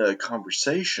in the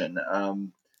conversation.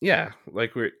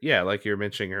 Like you were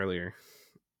mentioning earlier.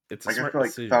 It's a Like I smart feel like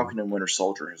decision. Falcon and Winter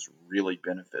Soldier has really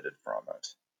benefited from it.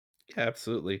 Yeah,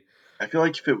 absolutely. I feel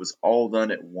like if it was all done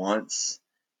at once,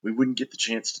 we wouldn't get the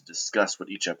chance to discuss what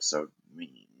each episode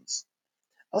means.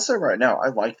 I'll say right now, I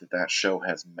like that that show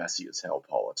has messy as hell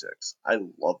politics. I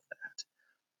love that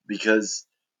because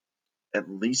at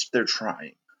least they're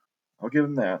trying. I'll give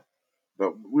them that,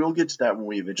 but we'll get to that when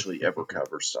we eventually ever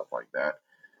cover stuff like that.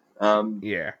 Um,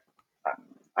 Yeah.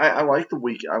 I like the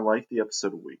week. I like the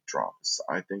episode of week drops.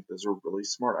 I think those are really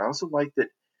smart. I also like that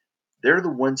they're the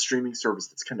one streaming service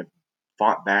that's kind of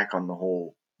fought back on the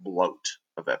whole bloat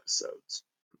of episodes.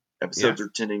 Yeah. Episodes are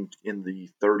tending in the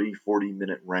 30-40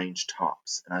 minute range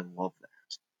tops, and I love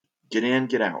that. Get in,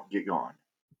 get out, get gone.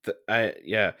 I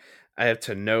have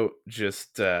to note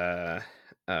just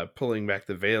pulling back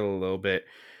the veil a little bit.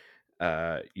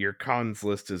 Your cons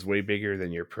list is way bigger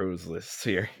than your pros list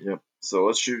here. Yep. So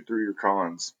let's shoot through your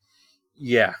cons.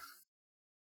 Yeah.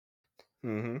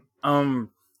 Mm-hmm.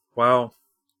 Well,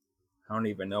 I don't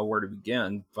even know where to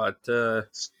begin, but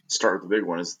Start with the big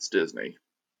one. Is it's Disney,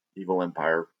 Evil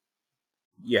Empire.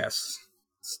 yes,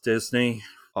 it's Disney.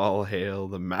 All hail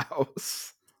the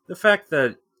mouse. The fact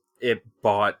that it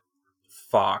bought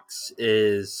Fox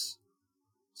is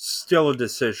still a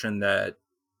decision that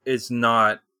is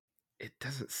not. It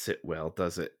doesn't sit well,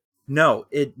 does it? No,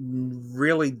 it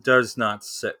really does not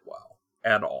sit well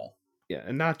at all. Yeah,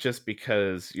 and not just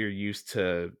because you're used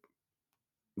to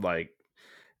like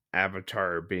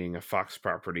Avatar being a Fox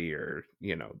property or,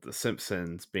 The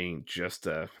Simpsons being just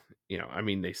I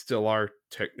mean, they still are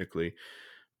technically,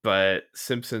 but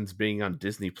Simpsons being on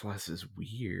Disney Plus is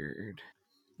weird.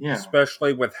 Yeah.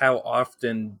 Especially with how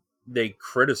often they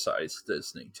criticize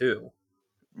Disney too.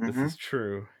 This Mm-hmm. is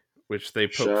true, which they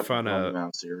poke Shut up and fun put on the of.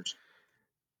 mouse ears.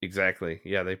 Exactly.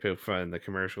 Yeah, they poke fun in the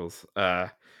commercials.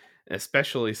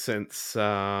 Especially since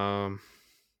I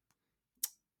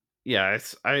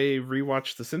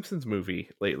rewatched the Simpsons movie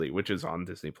lately, which is on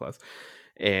Disney Plus,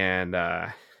 and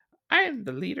I am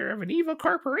the leader of an evil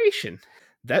corporation.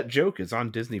 That joke is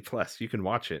on Disney Plus. You can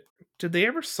watch it. Did they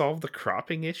ever solve the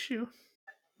cropping issue?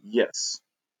 Yes.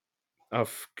 Oh,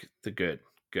 the good.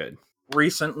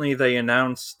 Recently, they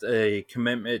announced a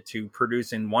commitment to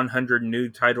producing 100 new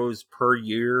titles per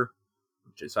year,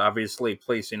 which is obviously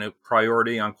placing a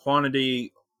priority on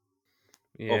quantity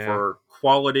Yeah, over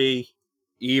quality,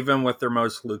 even with their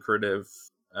most lucrative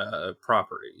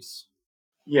properties.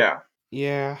 Yeah.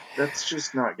 yeah. That's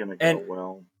just not going to go And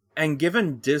well. and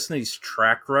given Disney's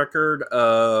track record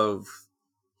of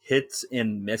hits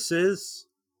and misses,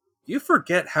 you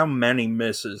forget how many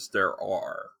misses there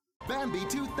are. Bambi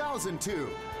 2002,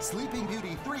 Sleeping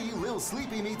Beauty 3, Lil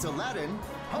Sleepy Meets Aladdin,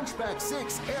 Hunchback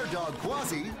 6, Air Dog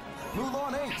Quasi,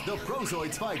 Mulan 8, The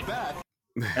Prozoids Fight Back.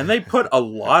 And they put a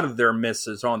lot of their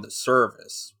misses on the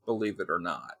service, believe it or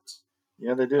not.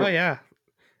 Yeah, they Oh do. yeah.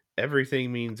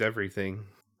 Everything means everything.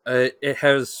 It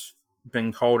has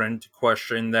been called into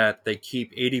question that they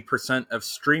keep 80% of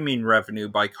streaming revenue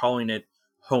by calling it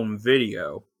home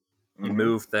video, a Mm-hmm.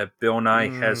 move that Bill Nye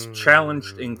has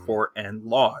challenged in court and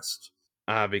lost.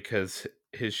 Because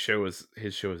his show is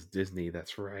Disney.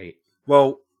 That's right.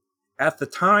 Well, at the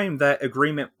time that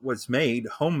agreement was made,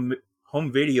 home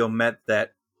video meant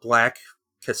that black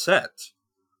cassette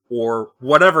or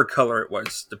whatever color it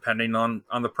was, depending on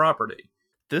the property.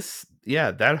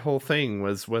 That whole thing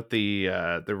was what the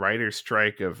writer's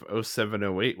strike of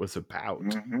 0708 was about.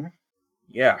 Mm-hmm.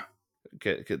 Yeah,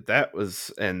 That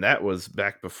was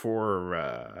back before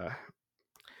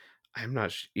I'm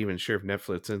not even sure if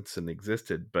Netflix instant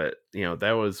existed, but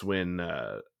that was when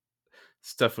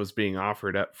stuff was being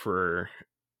offered up for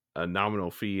a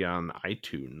nominal fee on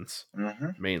iTunes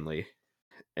Mm-hmm. mainly,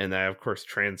 and that of course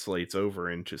translates over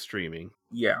into streaming.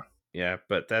 yeah, Yeah,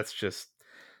 but that's just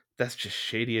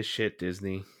shady as shit,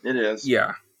 Disney. It is.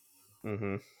 yeah.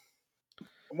 Mm-hmm.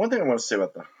 One thing I want to say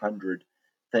about the 100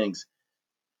 things,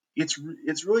 it's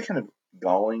really kind of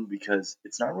galling because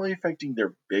it's not really affecting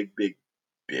their big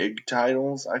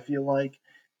titles, I feel like,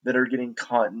 that are getting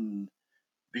caught in,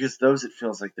 because those it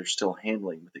feels like they're still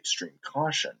handling with extreme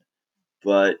caution.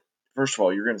 But first of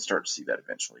all, you're going to start to see that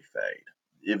eventually fade.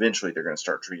 Eventually, they're going to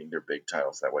start treating their big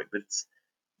titles that way. But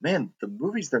man, the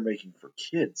movies they're making for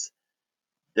kids,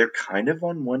 they're kind of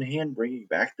on one hand bringing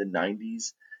back the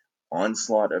 90s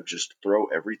onslaught of just throw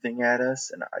everything at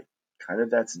us, and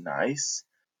that's nice.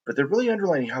 But they're really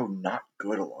underlining how not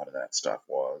good a lot of that stuff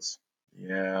was.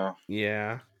 Yeah,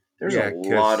 Yeah. there's a Yeah,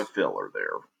 lot because of filler there.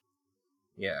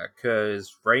 Yeah,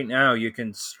 because right now you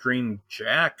can stream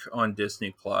Jack on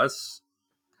Disney Plus.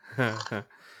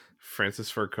 Francis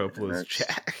Ford Coppola's That's-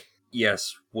 Jack.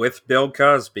 Yes, with Bill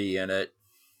Cosby in it.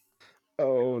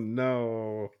 Oh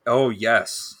no. Oh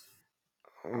yes.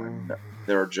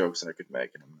 there are jokes I could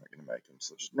make, and I'm not going to make them.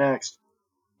 So just next.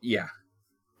 Yeah.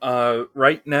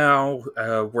 Right now,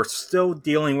 we're still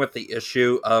dealing with the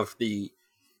issue of the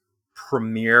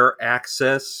premiere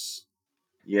access.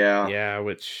 Yeah. Yeah,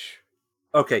 which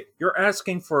Okay, you're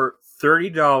asking for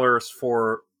 $30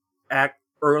 for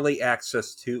early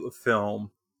access to a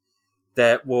film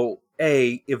that will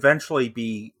eventually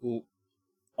be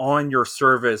on your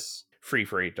service. free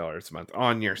for $8 a month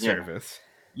on your Yeah. service.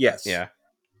 Yes, Yeah.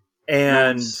 No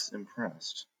and one's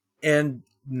impressed.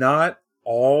 not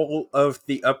all of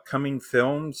the upcoming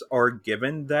films are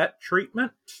given that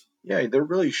treatment. Yeah, they're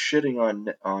really shitting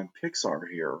on Pixar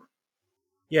here.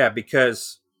 Yeah,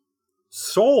 because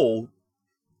Soul,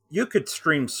 you could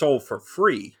stream Soul for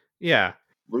free. Yeah.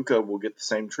 Luca will get the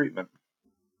same treatment.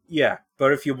 Yeah,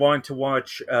 but if you want to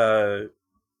watch Raya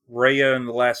and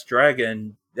the Last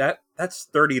Dragon, that's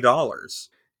 $30.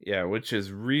 Yeah, which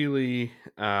is really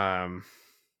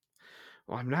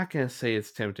well, I'm not going to say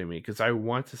it's tempting me because I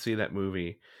want to see that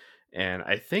movie, and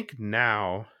I think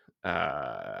now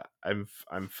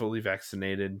I'm fully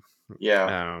vaccinated.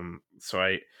 Yeah. So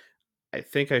I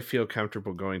think I feel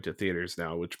comfortable going to theaters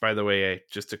now, which, by the way,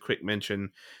 just a quick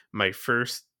mention, my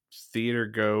first theater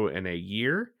go in a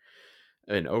year,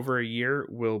 and over a year,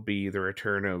 will be the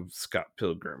return of Scott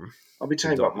Pilgrim I'll be to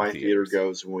telling you about Dolby my theater Theaters.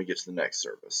 goes when we get to the next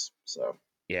service. So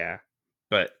Yeah,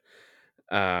 but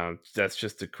that's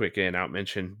just a quick in out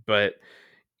mention. But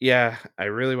yeah, I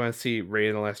really want to see Ray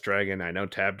and the Last Dragon. I know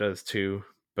Tab does too,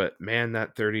 but man,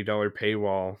 that $30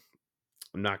 paywall,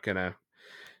 I'm not gonna.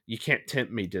 You can't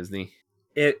tempt me, Disney.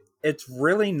 It's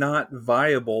really not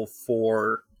viable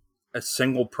for a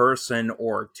single person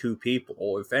or two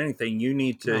people. If anything, you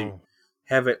need to No.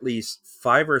 have at least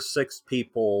 5 or 6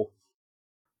 people.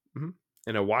 Mm-hmm.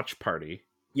 In a watch party.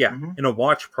 Yeah, Mhm. in a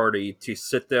watch party to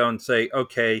sit down and say,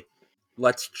 okay,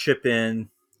 let's chip in,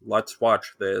 let's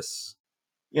watch this.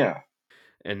 yeah.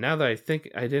 And now that I think,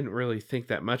 I didn't really think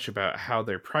that much about how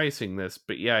they're pricing this,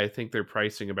 but yeah, I think they're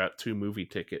pricing about 2 movie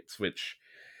tickets, which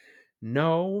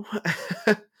no,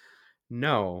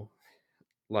 no.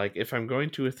 Like if I'm going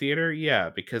to a theater, yeah,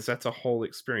 because that's a whole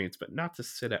experience, but not to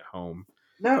sit at home.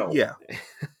 No. Yeah,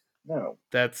 No.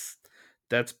 That's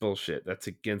bullshit. That's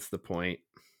against the point.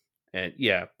 And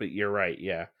yeah, but you're right.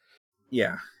 Yeah.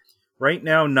 yeah. Right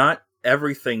now, not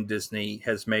everything Disney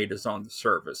has made is on the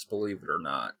service, believe it or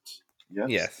not. Yes,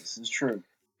 Yes. this is true.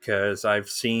 Because I've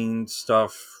seen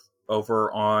stuff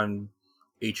over on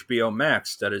HBO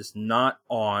Max that is not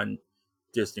on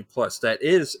Disney Plus. That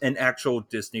is an actual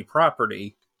Disney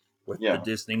property with the Yeah.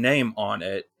 Disney name on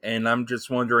it, and I'm just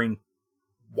wondering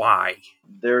why.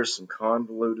 There's some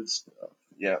convoluted stuff.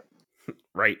 Yeah.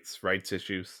 Rights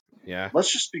issues. Yeah.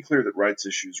 Let's just be clear that rights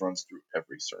issues runs through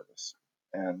every service.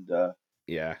 And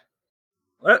Yeah.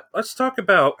 Let's talk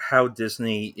about how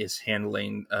Disney is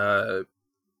handling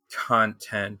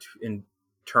content in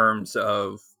terms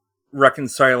of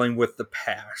reconciling with the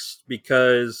past,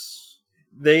 because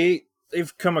they've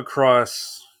come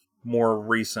across more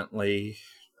recently,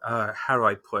 how do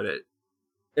I put it,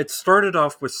 it started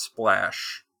off with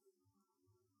Splash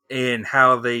and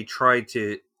how they tried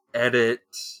to edit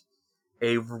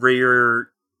a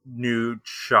rear nude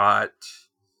shot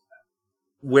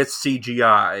with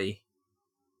CGI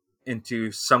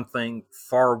into something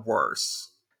far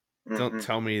worse. Don't mhm.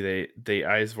 tell me they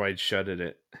eyes wide shutted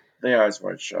it. They eyes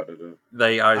wide shut at it.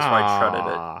 They eyes wide shutted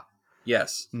it. Ah,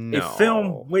 Yes. A film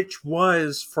no. which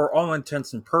was, for all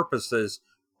intents and purposes,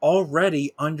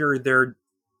 already under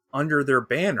their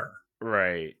banner,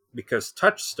 Right. because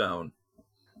Touchstone.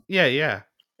 Yeah, yeah.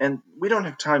 And we don't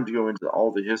have time to go into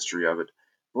all the history of it.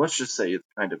 But let's just say it's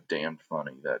kind of damned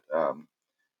funny that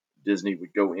Disney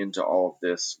would go into all of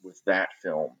this with that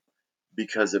film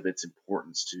because of its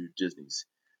importance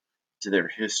to their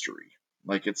history.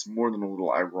 Like, it's more than a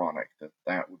little ironic that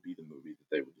that would be the movie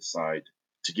that they would decide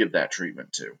to give that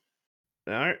treatment to.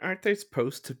 Aren't they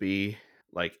supposed to be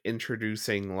like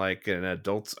introducing like an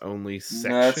adults only No,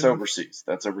 that's section? overseas.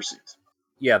 That's overseas.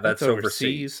 Yeah, That's that's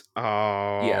overseas.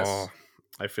 Oh, Yes.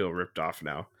 I feel ripped off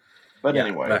now. But Yeah,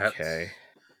 anyway, that's, Okay.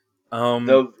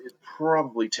 though it's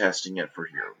probably testing it for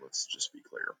here, let's just be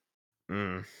clear.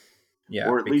 Mm, yeah,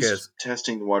 Or at because least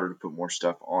testing the water to put more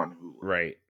stuff on Hulu.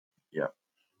 right. Yeah.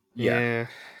 Yeah.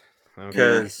 Okay.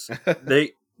 because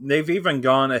they've even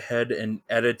gone ahead and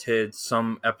edited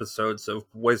some episodes of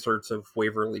Wizards of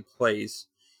Waverly Place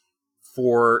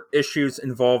for issues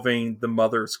involving the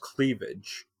mother's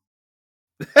cleavage,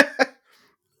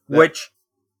 which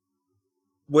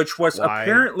was Why?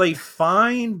 apparently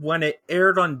fine when it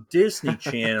aired on Disney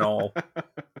Channel,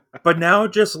 but now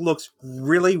it just looks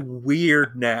really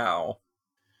weird now.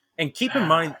 And keep in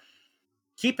mind,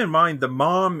 the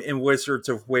mom in Wizards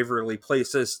of Waverly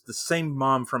Place is the same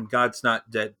mom from God's Not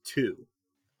Dead 2.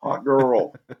 Hot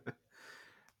girl.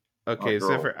 Okay, girl.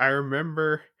 Zephyr, I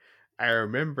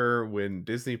remember when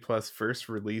Disney Plus first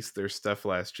released their stuff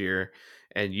last year,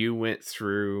 and you went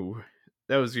through.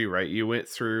 That was you, right? You went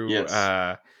through Yes.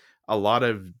 a lot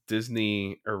of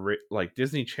like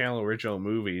Disney Channel original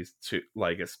movies, to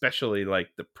like especially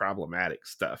like the problematic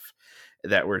stuff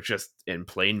that were just in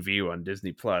plain view on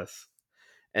Disney Plus,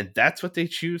 and that's what they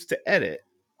choose to edit.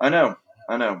 I know.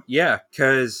 I know. Yeah,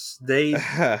 because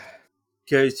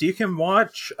you can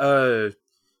watch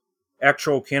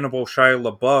actual Cannibal Shia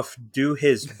LaBeouf do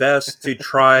his best to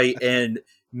try and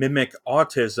mimic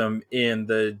autism in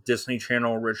the Disney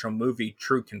Channel original movie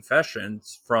True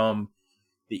Confessions from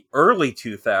the early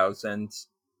 2000s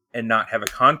and not have a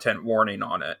content warning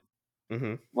on it.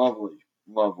 Mm-hmm. Lovely.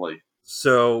 Lovely.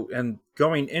 So, and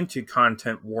going into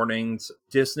content warnings,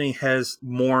 Disney has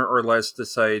more or less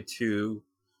decided to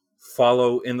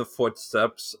follow in the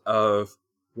footsteps of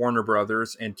Warner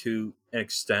Brothers and to an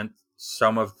extent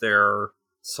some of their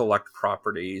select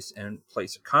properties and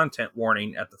place a content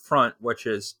warning at the front, which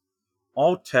is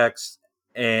all text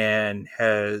and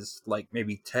has like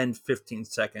maybe 10-15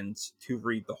 seconds to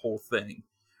read the whole thing,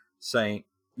 saying,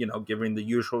 giving the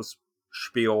usual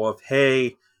spiel of,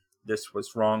 hey, this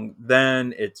was wrong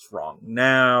then, it's wrong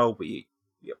now, we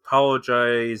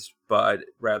apologize, but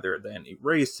rather than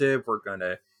erase it, we're going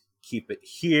to keep it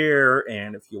here,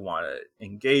 and if you want to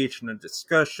engage in a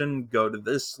discussion, go to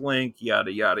this link,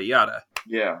 yada, yada, yada.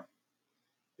 Yeah.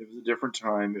 It was a different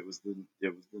time. It was the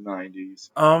 90s.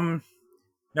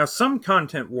 Now some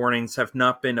content warnings have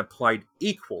not been applied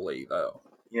equally, though.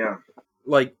 Yeah.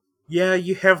 Like, yeah,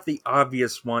 you have the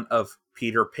obvious one of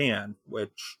Peter Pan,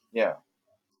 which, Yeah.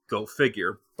 go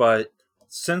figure. But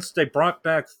since they brought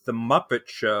back the Muppet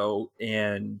Show,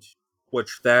 and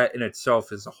which that in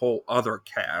itself is a whole other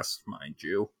cast, mind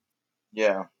you,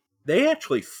 Yeah. they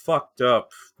actually fucked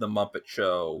up the Muppet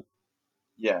Show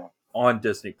Yeah. on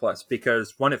Disney Plus,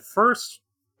 because when it first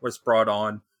was brought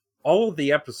on, all of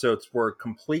the episodes were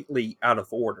completely out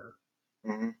of order.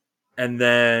 Mm-hmm. And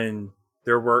then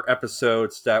there were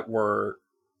episodes that were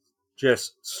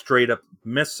just straight up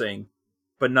missing,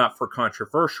 but not for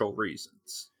controversial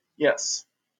reasons. Yes.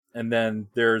 And then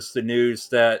there's the news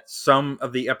that some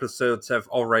of the episodes have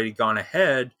already gone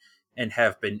ahead and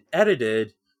have been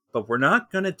edited, but we're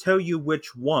not going to tell you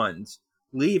which ones,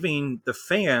 leaving the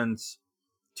fans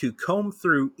to comb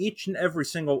through each and every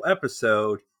single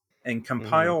episode and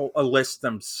compile a list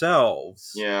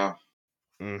themselves. Yeah.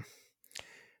 Mm.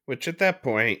 Which at that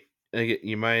point,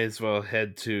 you might as well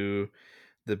head to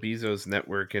the Bezos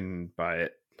network and buy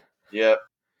it. Yep.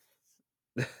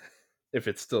 If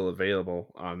it's still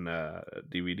available on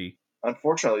DVD.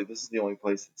 Unfortunately, this is the only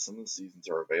place that some of the seasons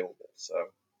are available. So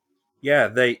Yeah,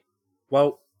 they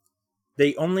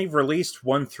only released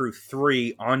 1 through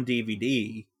 3 on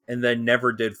DVD and then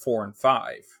never did 4 and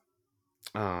 5.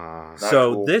 Ah.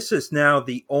 So cool. this is now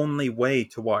the only way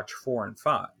to watch 4 and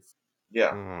 5.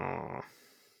 Yeah. Aw.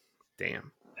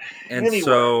 Damn. And Anyway.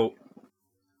 so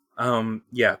the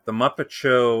Muppet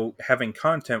Show having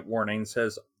content warnings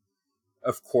has,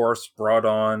 of course, brought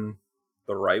on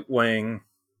the right wing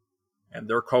and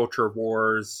their culture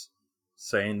wars,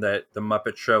 saying that the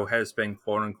Muppet Show has been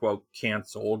quote unquote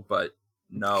canceled, but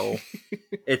no.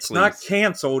 It's not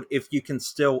canceled if you can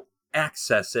still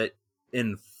access it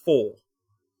in full.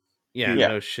 Yeah, Yeah.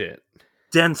 no shit.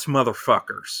 Dense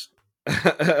motherfuckers.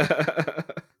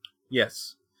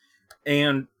 Yes.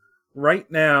 And right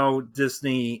now,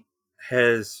 Disney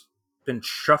has been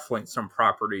shuffling some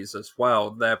properties as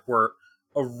well that were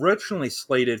originally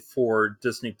slated for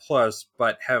Disney Plus,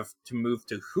 but have to move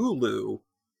to Hulu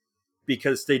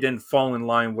because they didn't fall in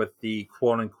line with the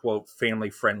quote-unquote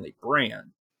family-friendly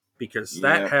brand. Because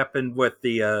that happened with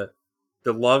the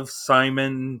Love,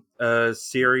 Simon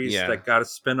series that got a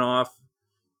spinoff,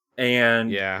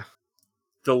 and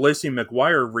the Lizzie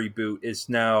McGuire reboot is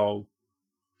now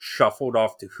shuffled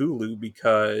off to Hulu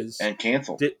because and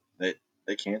canceled.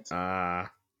 They canceled.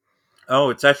 Oh,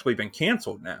 it's actually been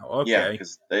canceled now. Okay. Yeah,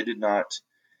 because they did not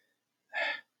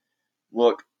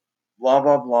look. Blah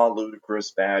blah blah.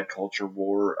 Ludicrous, bad culture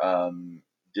war.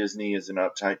 Disney is an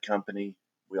uptight company.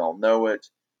 We all know it.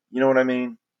 You know what I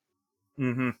mean?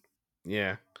 Mm-hmm.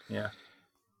 Yeah. Yeah.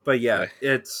 But yeah,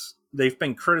 it's they've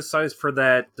been criticized for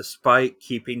that, despite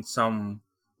keeping some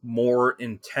more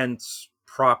intense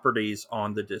properties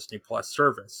on the Disney Plus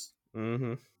service,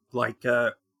 Mm-hmm. like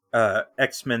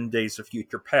X-Men: Days of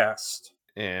Future Past.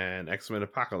 And X-Men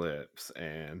Apocalypse,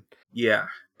 and Yeah.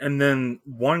 And then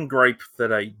one gripe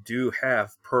that I do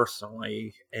have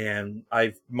personally, and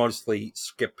I've mostly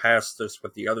skipped past this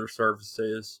with the other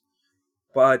services,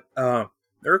 but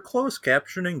their closed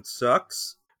captioning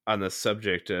sucks. on the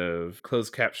subject of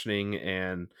closed captioning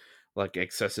and like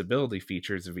accessibility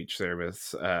features of each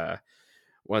service,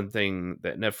 one thing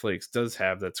that Netflix does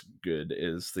have that's good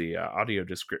is the audio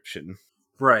description.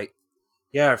 Right.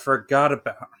 Yeah, I Yeah. forgot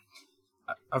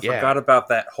about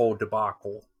that whole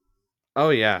debacle. Oh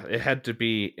yeah, it had to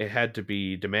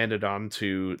be demanded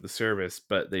onto the service,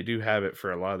 but they do have it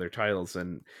for a lot of their titles,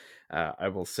 and I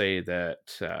will say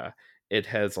that it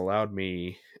has allowed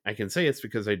me. I can say it's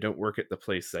because I don't work at the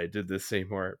place that I did this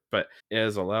anymore, but it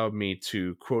has allowed me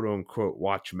to quote unquote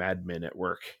watch Mad Men at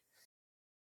work.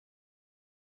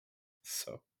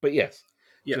 So, but yes,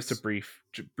 just a Yes.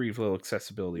 brief little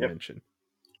accessibility Yep. mention.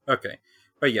 Okay.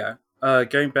 But yeah,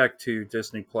 getting back to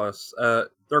Disney Plus,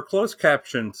 their closed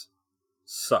captions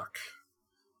suck.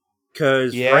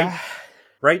 Cause Yeah,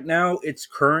 right now it's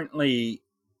currently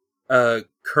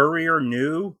Courier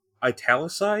New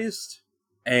italicized,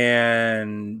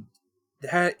 and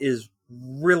that is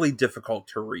really difficult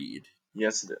to read,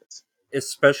 Yes, it is.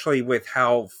 especially with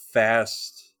how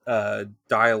fast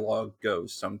dialogue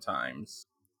goes sometimes.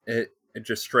 It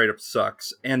just straight up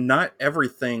sucks. And not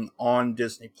everything on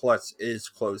Disney Plus is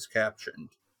closed captioned.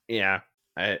 yeah.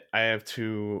 I have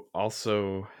to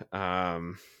also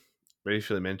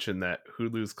briefly mention that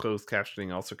Hulu's closed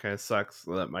captioning also kind of sucks.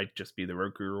 So that might just be the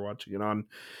Roku we're watching it on,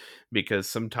 because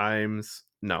sometimes,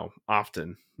 no,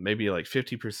 often, maybe like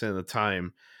 50% of the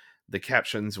time, the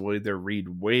captions will either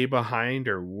read way behind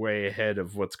or way ahead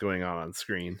of what's going on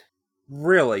screen.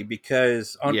 Really,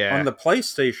 because on Yeah, the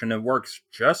PlayStation it works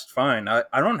just fine. I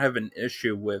don't have an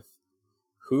issue with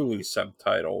Hulu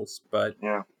subtitles, but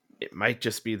Yeah. it might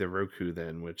just be the Roku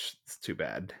then, which is too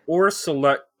bad.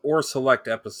 select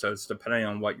episodes depending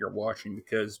on what you're watching,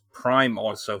 because Prime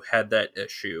also had that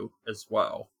issue as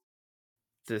well.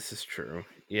 This is true.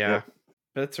 Yeah, Yep.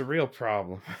 but it's a real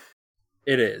problem.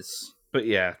 It is. But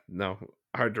yeah, no,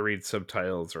 hard to read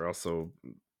subtitles are also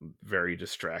very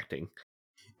distracting.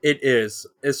 It is,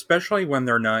 especially when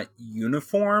they're not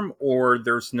uniform or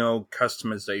there's no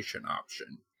customization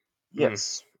option. Mm,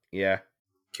 Yes. yeah,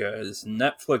 Because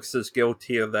Netflix is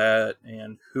guilty of that,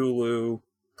 and Hulu.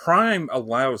 Prime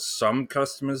allows some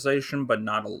customization, but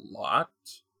not a lot.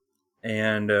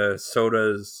 And so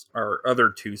does our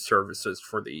other two services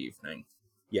for the evening.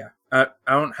 Yeah, I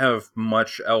don't have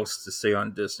much else to say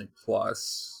on Disney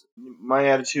Plus. My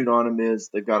attitude on them is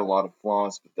they've got a lot of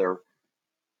flaws, but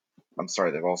I'm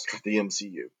sorry, they've also got the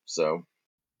MCU. So,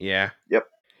 yeah. yep.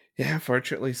 Yeah,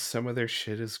 fortunately, some of their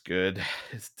shit is good.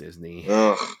 It's Disney.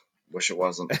 Ugh. Wish it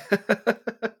wasn't.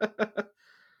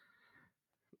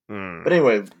 Hmm. But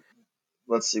anyway,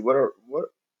 let's see.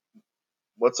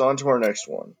 What's on to our next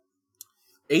one?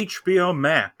 HBO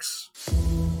Max.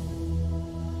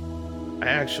 I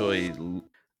actually,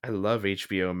 I love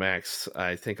HBO Max.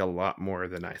 I think a lot more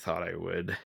than I thought I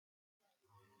would.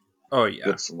 Oh yeah.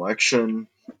 Good selection.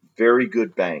 Very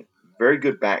good bank. Very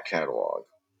good back catalog.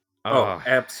 Oh, Oh,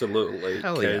 absolutely.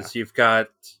 hell yeah. Because you've got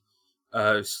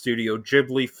Studio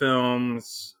Ghibli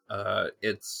films.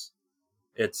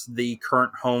 It's the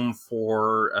current home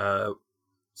for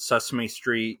Sesame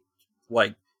Street,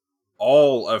 like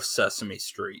all of Sesame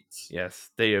Street.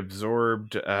 Yes, they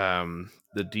absorbed the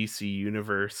DC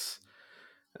universe.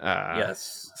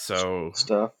 Yes, So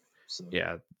Stuff. So,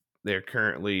 yeah, they're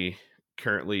currently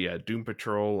Doom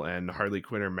Patrol and Harley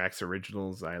Quinn are Max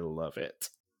Originals. I love it.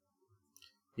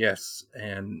 yes,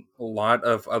 and a lot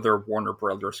of other Warner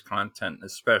Brothers content,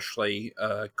 especially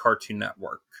Cartoon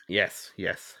Network. Yes,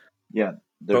 yes. yeah,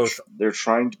 Both, they're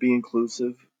trying to be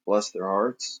inclusive. Bless their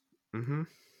hearts. Mm-hmm.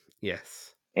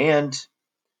 Yes. And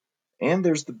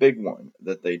there's the big one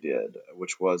that they did,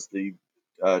 which was the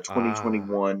Ah,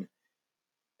 2021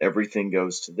 Everything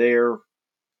Goes to There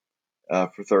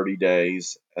for 30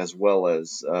 days, as well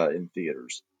as in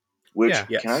theaters. Which,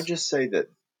 yeah. can I yes, just say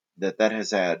that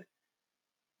has had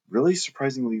really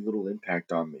surprisingly little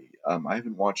impact on me. I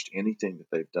haven't watched anything that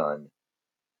they've done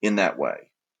in that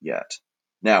way yet.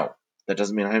 Now, that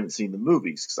doesn't mean I haven't seen the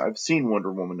movies, because I've seen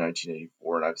Wonder Woman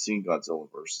 1984 and I've seen Godzilla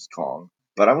vs. Kong,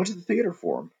 but I went to the theater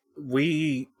for them.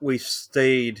 we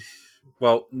stayed.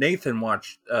 Well, Nathan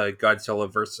watched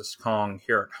Godzilla versus Kong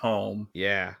here at home,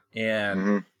 Yeah. and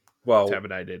Mm-hmm. well, Tab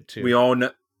and I did too. we all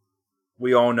know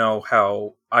we all know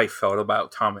how I felt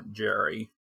about Tom and Jerry.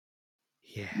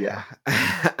 Yeah. Yeah.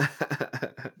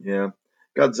 Yeah.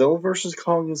 Godzilla versus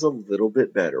Kong is a little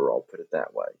bit better, I'll put it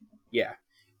that way. Yeah.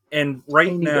 And right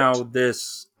Tiny now, bit.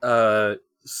 this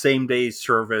same day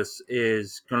service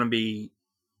is going to be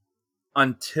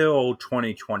until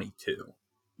 2022.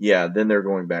 Yeah, then they're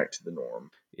going back to the norm.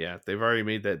 Yeah, they've already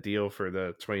made that deal for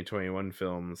the 2021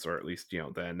 films, or at least, the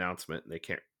announcement. They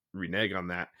can't renege on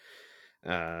that.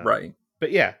 Right.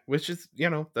 But yeah, which is,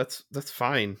 that's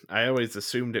fine. I always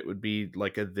assumed it would be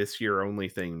like a this year only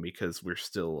thing because we're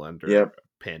still under Yep.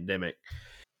 a pandemic.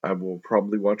 I will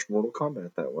probably watch Mortal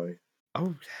Kombat that way.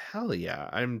 Oh hell yeah!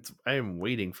 I am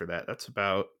waiting for that. That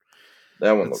one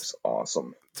That's looks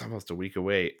awesome. it's almost a week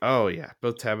away. Oh yeah,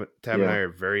 both Tab and I Yeah. are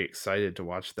very excited to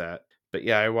watch that. But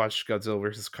yeah, I watched Godzilla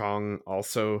vs Kong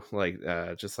also like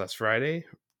just last Friday.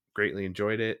 Greatly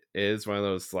enjoyed it. It is one of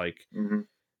those like Hmm.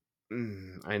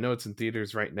 I know it's in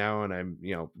theaters right now, and I'm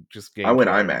just I getting to went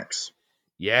where I'm IMAX.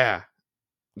 yeah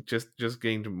just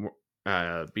getting to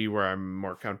be where I'm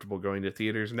more comfortable going to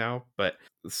theaters now. But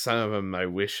some of them I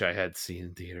wish I had seen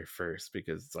in theater first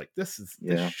because it's like this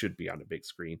Yeah. should be on a big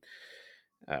screen.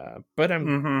 But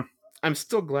Mm-hmm. I'm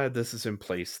still glad this is in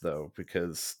place though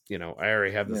because I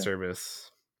already have the Yeah.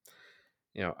 service.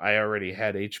 I already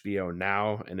had HBO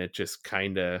Now, and it just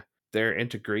kind of their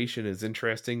integration is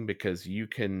interesting because you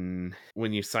can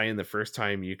when you sign in the first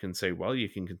time you can say, well, you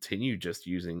can continue just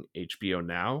using HBO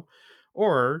Now,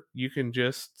 or you can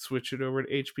just switch it over to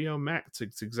HBO Max.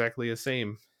 It's exactly the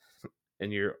same,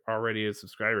 and you're already a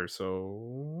subscriber,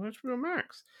 so HBO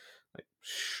Max, like,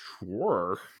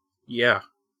 sure. Yeah.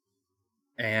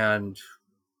 And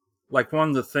like one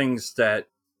of the things that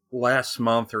last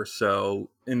month or so,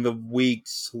 in the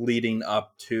weeks leading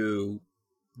up to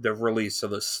the release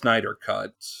of the Snyder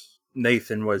Cut,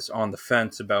 Nathan was on the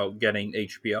fence about getting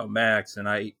HBO Max, and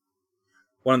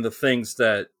one of the things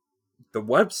that the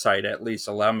website at least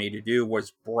allowed me to do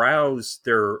was browse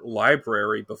their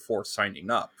library before signing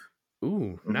up.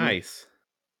 Ooh, Hmm. nice.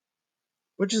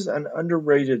 Which is an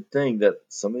underrated thing that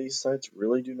some of these sites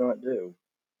really do not do.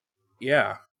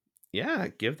 Yeah. Yeah,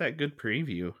 give that good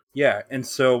preview. Yeah, and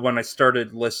so when I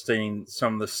started listing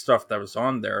some of the stuff that was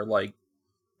on there, like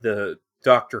the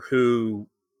Doctor Who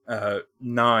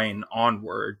 9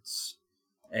 onwards,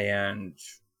 and,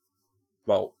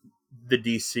 well, the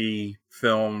DC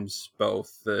films,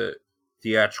 both the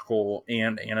theatrical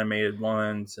and animated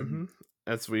ones, and Hmm.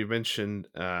 As we mentioned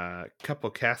a couple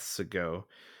casts ago,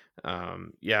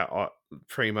 yeah,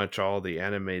 pretty much all the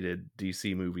animated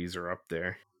DC movies are up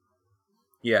there.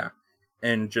 yeah,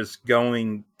 and just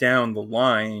going down the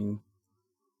line,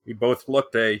 we both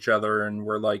looked at each other and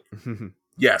were like,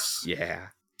 yes, Yeah,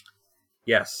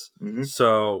 yes. Hmm.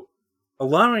 So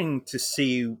allowing to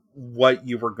see what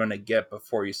you were going to get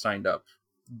before you signed up,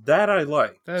 that I that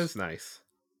liked. is nice.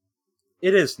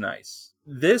 It is nice.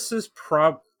 This is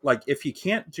like if you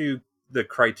can't do the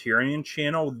Criterion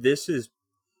channel, this is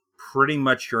pretty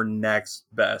much your next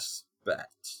best bet,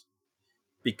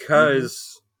 Hmm.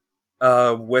 because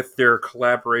with their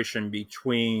collaboration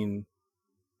between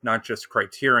not just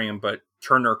Criterion but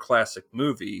Turner Classic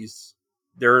Movies,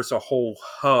 there's a whole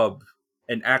hub,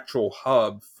 an actual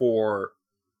hub for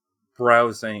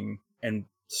browsing and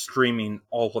streaming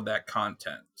all of that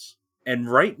content. And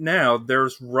right now,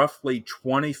 there's roughly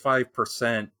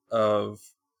 25% of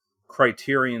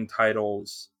Criterion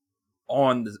titles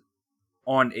on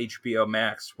on HBO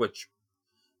Max, which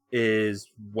is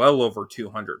well over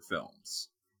 200 films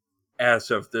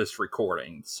as of this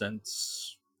recording,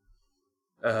 since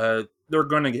they're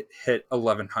going to hit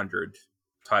 1,100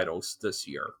 titles this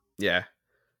year. Yeah,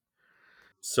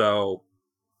 So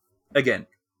again,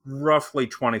 roughly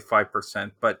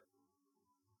 25%, but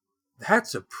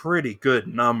that's a pretty good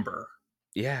number,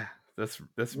 yeah, that's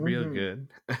real Hmm. good.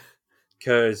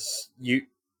 because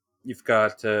you've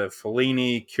got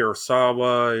Fellini,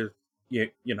 Kurosawa,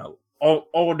 you know,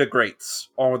 all the greats,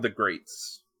 all the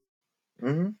greats.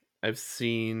 Hmm. I've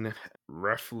seen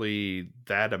roughly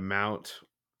that amount,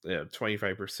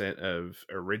 25% of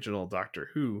original Doctor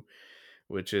Who,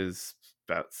 which is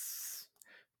about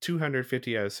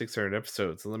 250 out of 600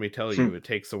 episodes. And let me tell you, it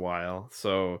takes a while.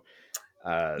 So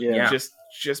Yeah. Yeah,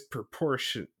 just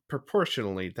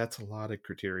proportionally, that's a lot of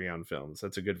Criterion films.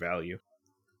 That's a good value.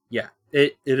 yeah,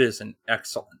 it is an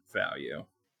excellent value,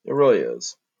 It really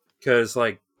is. because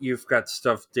like you've got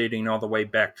stuff dating all the way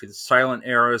back to the silent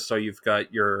era. So you've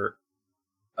got your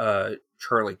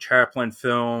Charlie Chaplin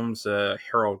films,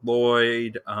 Harold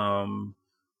Lloyd,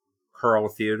 Carl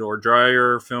Theodore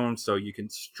Dreyer films, so you can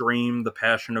stream The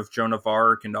Passion of Joan of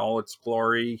Arc in all its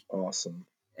glory. Awesome.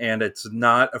 and it's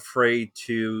not afraid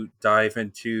to dive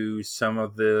into some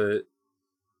of the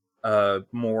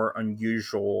more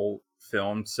unusual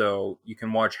films. So you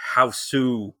can watch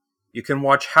Hausu. You can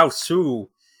watch Hausu.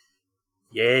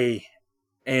 Yay!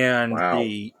 And Wow.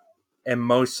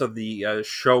 most of the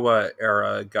Showa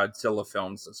era Godzilla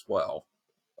films as well.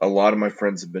 A lot of my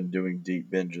friends have been doing deep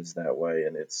binges that way,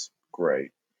 and it's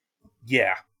great.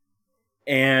 Yeah,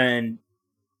 and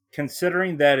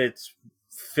considering that it's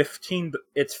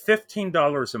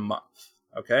 $15 a month,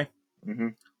 okay? Hmm.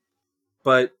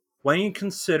 But when you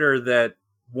consider that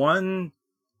one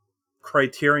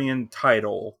Criterion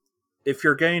title, if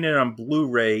you're getting it on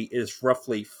Blu-ray, is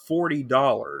roughly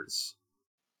 $40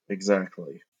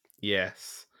 Exactly.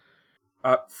 Yes.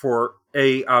 for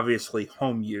A, obviously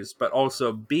home use, but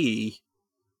also B,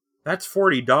 that's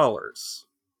 $40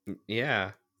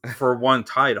 Yeah. for one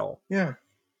title. Yeah.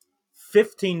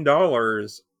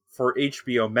 $15 for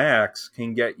HBO Max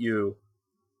can get you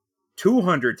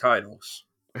 200 titles,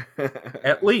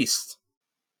 at least.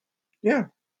 Yeah.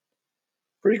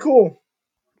 Pretty cool.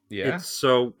 Yeah. It's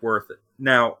so worth it.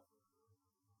 Now,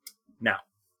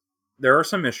 there are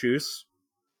some issues.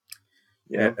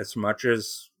 Yeah. As much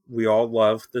as we all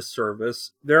love the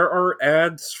service, there are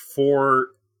ads for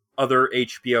other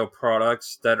HBO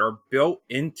products that are built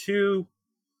into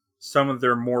some of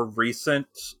their more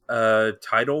recent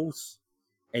titles,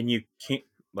 and you can't.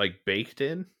 Like baked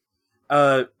in?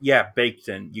 Yeah, baked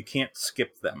in. You can't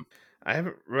skip them. I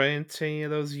haven't run into any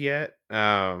of those yet.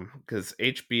 Because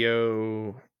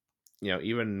HBO,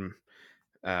 even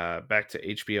back to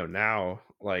HBO Now,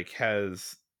 like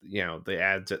has the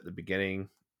ads at the beginning,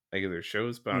 like of their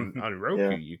shows, but on, Mhm. on Roku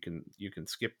Yeah. you can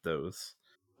skip those.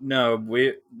 No,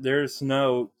 there's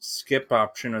no skip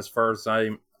option as far as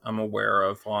I'm aware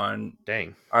of on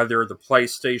Dang. either the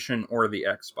PlayStation or the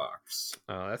Xbox.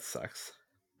 Oh, that sucks.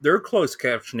 Their closed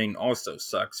captioning also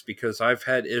sucks because I've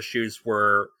had issues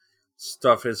where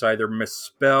stuff is either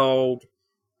misspelled,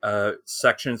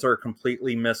 sections are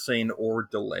completely missing, or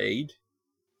delayed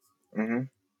Hmm.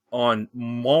 on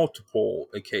multiple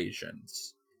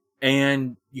occasions.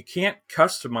 And you can't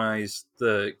customize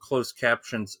the closed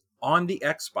captions on the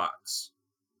Xbox.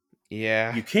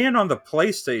 Yeah. You can on the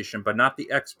PlayStation, but not the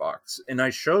Xbox. And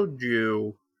I showed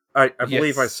you, I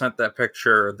believe I Yes. sent that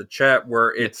picture of the chat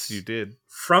where Yes, you it's did.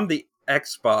 from the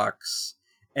Xbox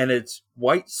and it's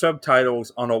white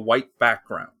subtitles on a white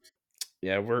background.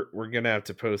 Yeah, we're gonna have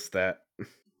to post that.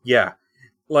 Yeah.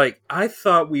 Like, I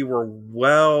thought we were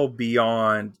well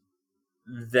beyond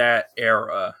that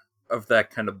era of that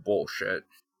kind of bullshit.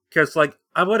 Because, like,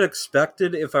 I would expect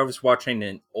it if I was watching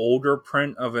an older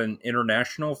print of an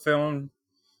international film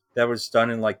that was done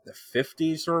in like the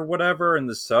 50s or whatever, and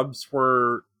the subs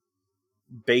were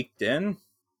baked in.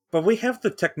 But we have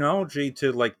the technology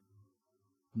to, like,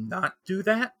 not do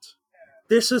that.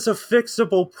 This is a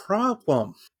fixable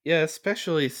problem. Yeah,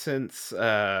 especially since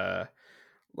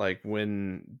like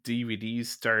when DVDs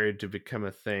started to become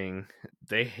a thing,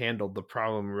 they handled the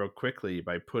problem real quickly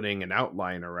by putting an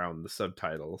outline around the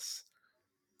subtitles.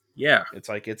 Yeah, It's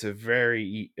a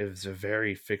very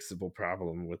fixable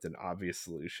problem with an obvious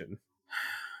solution.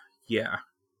 yeah,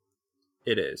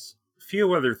 it is. A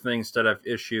few other things that I've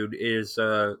issued is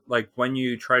like when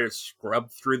you try to scrub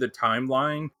through the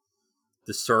timeline,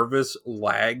 the service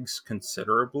lags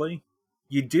considerably.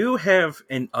 You do have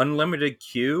an unlimited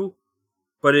queue,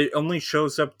 but it only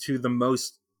shows up to the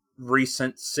most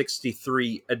recent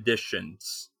 63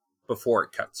 editions before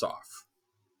it cuts off.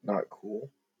 Not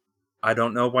cool. I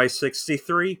don't know why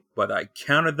 63, but I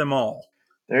counted them all.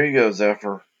 There you go,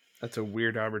 Zephyr. That's a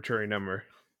weird arbitrary number.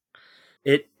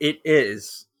 It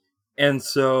is. And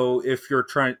so if you're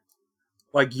trying,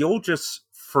 like, you'll just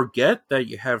forget that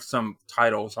you have some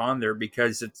titles on there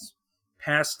because it's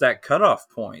past that cutoff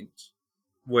point,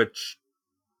 which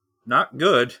not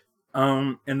good.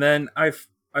 And then I've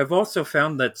also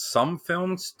found that some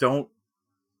films don't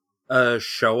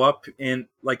show up in,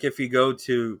 like, if you go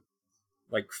to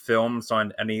like films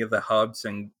on any of the hubs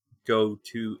and go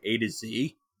to A to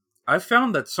Z, I've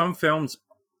found that some films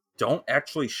don't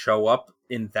actually show up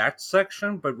in that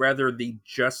section, but rather the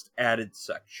just added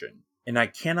section. And I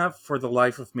cannot for the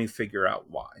life of me figure out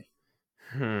why.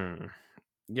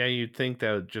 Yeah, you'd think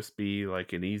that would just be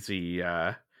like an easy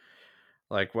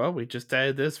like, well, we just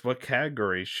added this. What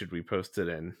categories should we post it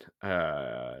in?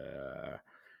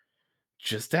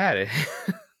 Just add it.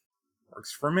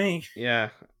 Works for me.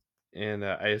 Yeah. And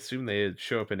I assume they'd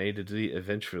show up in A to Z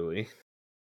eventually.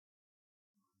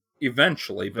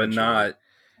 Eventually, but Eventually. not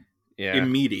Yeah.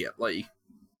 immediately.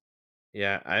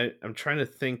 Yeah. I'm trying to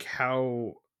think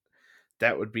how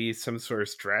that would be some sort of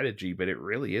strategy, but it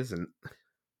really isn't.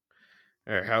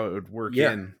 or how it would work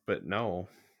Yeah, in, but no,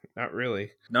 not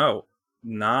really. no,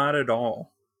 not at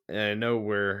all. And I know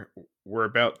we're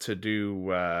about to do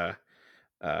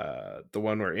the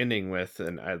one we're ending with,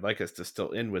 and I'd like us to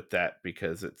still end with that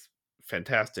because it's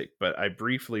fantastic. But Yeah,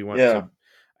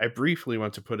 I briefly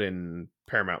want to put in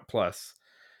Paramount Plus.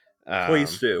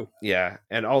 Please Um, do. yeah,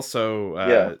 and also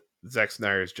yeah, Zack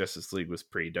Snyder's Justice League was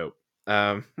pretty dope.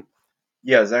 Um,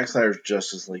 yeah. Zack Snyder's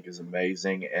Justice League is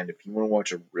amazing, and if you want to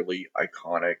watch a really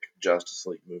iconic Justice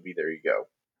League movie, there you go.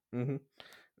 mhm.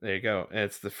 There you go. And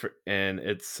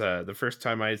it's the first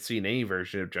time I had seen any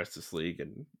version of Justice League,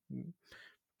 and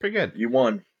pretty good. You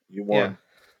won. You Yeah, won.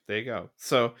 there you go.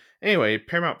 So anyway,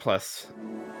 Paramount Plus,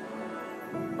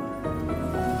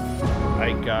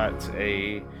 I got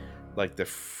a like the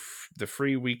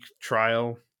free week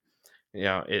trial.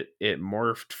 It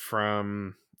morphed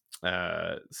from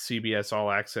CBS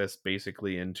All Access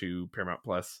basically into Paramount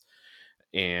Plus,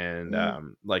 and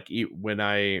Mm. when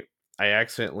I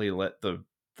accidentally let the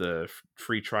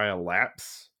free trial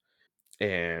lapse,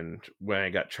 and when I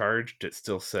got charged, it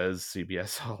still says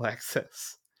CBS All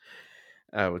Access,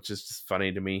 which is just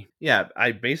funny to me. Yeah,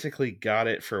 I basically got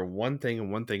it for one thing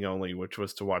and one thing only, which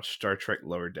was to watch Star Trek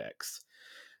Lower Decks,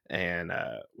 and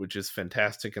which is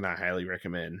fantastic, and I highly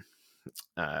recommend.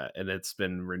 And it's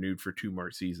been renewed for 2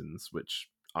 more seasons, which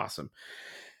awesome.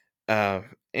 Uh,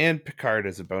 and Picard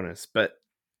as a bonus, but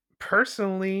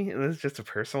personally, and this is just a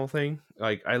personal thing,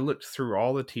 like I looked through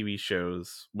all the TV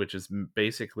shows, which is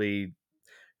basically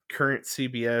current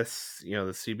CBS, the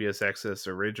CBS Access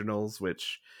originals,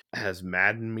 which has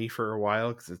maddened me for a while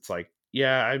because it's like,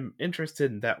 yeah, I'm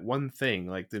interested in that one thing,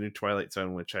 like the new Twilight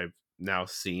Zone, which I've now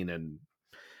seen, and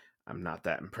I'm not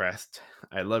that impressed.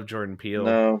 I love Jordan Peele,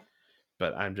 No,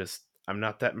 but I'm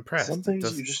not that some impressed. It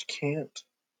things you does just can't.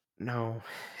 no,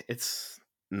 it's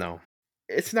no,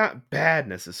 it's not bad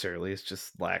necessarily. It's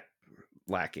just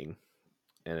lacking,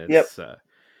 and Yep.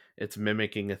 it's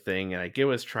mimicking a thing, and I get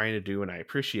what it's trying to do, and I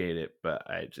appreciate it, but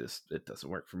it doesn't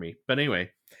work for me. But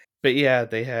anyway, but yeah,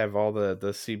 they have all the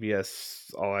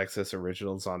CBS All Access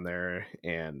originals on there,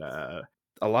 and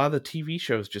a lot of the TV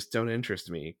shows just don't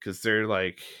interest me because they're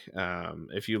like,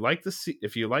 if you like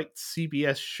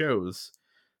CBS shows,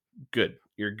 good,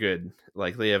 you're good.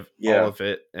 Like they have all Yeah. of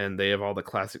it, and they have all the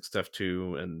classic stuff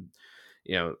too, and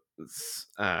you know,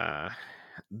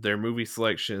 their movie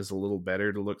selection is a little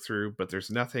better to look through, but there's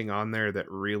nothing on there that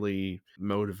really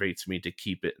motivates me to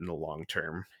keep it in the long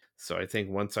term. So I think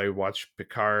once I watch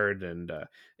Picard, and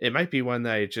it might be one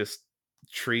that I just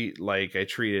treat like I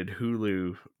treated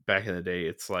Hulu back in the day.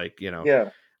 It's like, Yeah.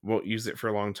 won't use it for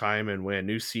a long time, and when a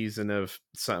new season of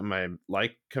something I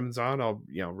like comes on, I'll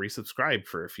resubscribe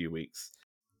for a few weeks.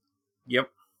 Yep.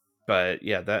 But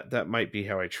yeah, that might be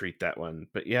how I treat that one.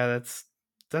 But yeah,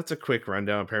 that's a quick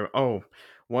rundown. Oh,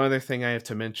 one other thing I have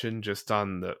to mention, just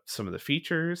on the some of the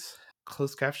features,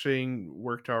 closed captioning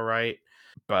worked all right,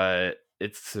 but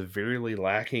it's severely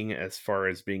lacking as far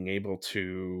as being able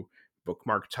to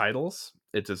bookmark titles.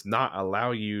 It does not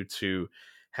allow you to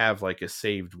have like a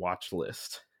saved watch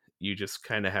list. You just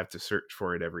kind of have to search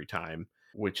for it every time,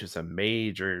 which is a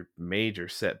major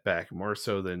setback, more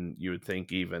so than you would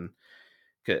think even.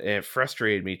 And it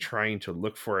frustrated me trying to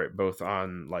look for it both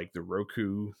on like the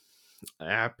Roku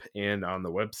app and on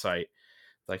the website.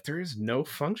 Like there is no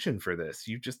function for this.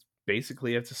 You just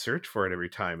basically have to search for it every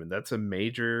time, and that's a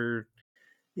major,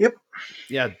 Yep.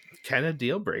 yeah, kind of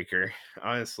deal breaker,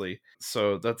 honestly.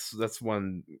 So that's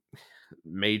one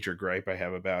major gripe I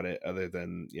have about it, other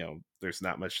than, there's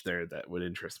not much there that would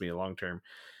interest me long term.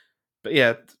 But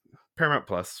yeah, Paramount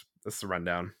Plus, that's the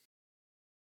rundown.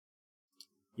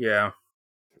 Yeah.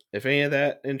 If any of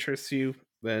that interests you,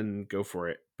 then go for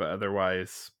it. But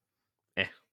otherwise, eh.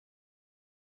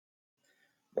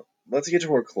 Let's get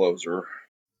to our closer.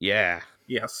 Yeah.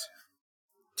 Yes.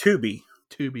 Tubi.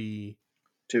 Tubi.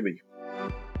 Tubi.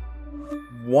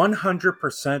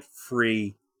 100%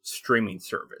 free streaming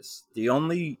service. The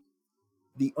only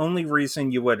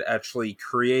reason you would actually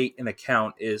create an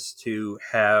account is to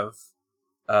have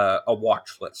a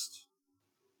watch list,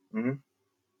 Hmm.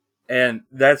 and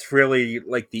that's really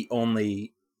like the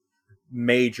only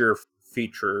major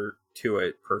feature to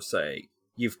it per se.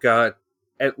 You've got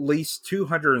at least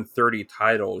 230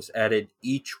 titles added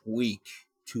each week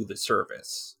to the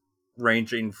service,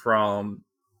 ranging from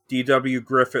D.W.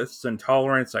 Griffith's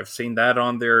Intolerance, I've seen that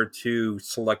on there, to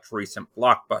select recent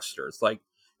blockbusters. Like,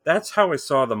 that's how I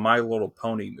saw the My Little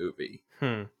Pony movie.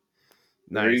 There you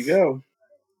Nice. go.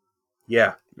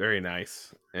 Yeah, Very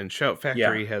nice. And Shout yeah,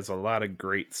 Factory has a lot of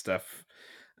great stuff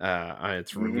on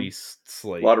its Hmm. release A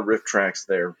lot slate. of riff tracks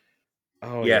there.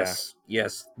 Oh yeah.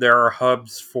 Yes. There are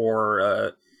hubs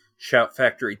for Shout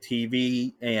Factory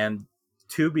TV, and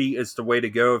Tubi is the way to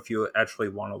go if you actually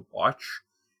want to watch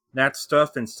that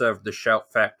stuff instead of the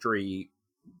Shout Factory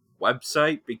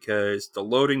website, because the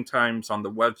loading times on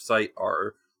the website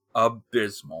are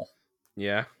abysmal.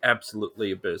 Yeah.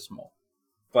 Absolutely abysmal.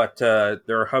 But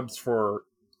there are hubs for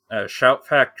Shout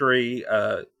Factory,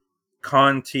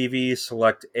 Con TV,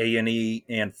 Select A&E,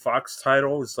 and Fox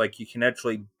titles. Like, you can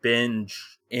actually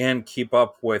binge and keep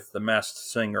up with The Masked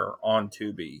Singer on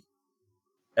Tubi,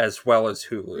 as well as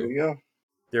There Hulu. you go.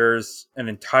 There's an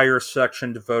entire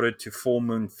section devoted to Full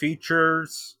Moon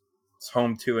features. It's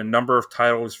home to a number of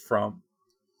titles from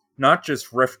not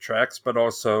just riff tracks, but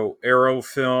also Arrow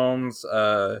films,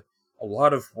 a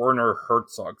lot of Werner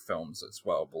Herzog films as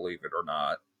well, believe it or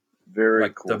not. Very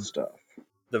Like cool stuff.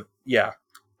 yeah,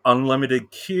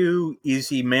 unlimited queue,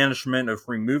 easy management of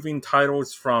removing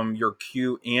titles from your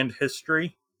queue and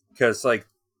history, because like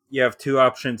you have two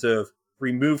options of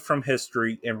remove from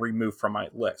history and remove from my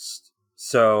list.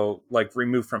 So like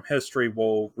remove from history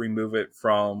will remove it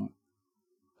from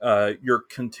your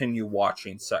continue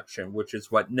watching section, which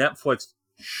is what Netflix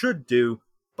should do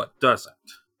but doesn't.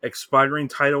 Expiring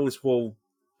titles will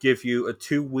give you a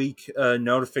 2-week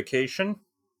notification,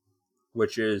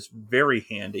 which is very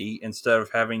handy instead of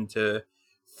having to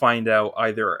find out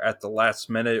either at the last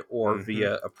minute or Mm-hmm.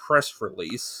 via a press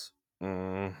release.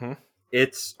 Mm-hmm.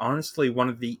 It's honestly one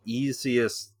of the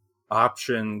easiest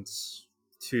options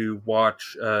to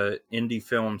watch indie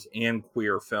films and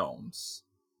queer films,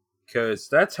 because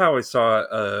that's how I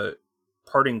saw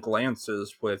Parting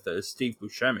Glances with Steve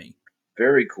Buscemi.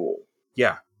 Very cool.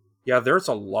 Yeah, there's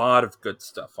a lot of good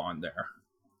stuff on there.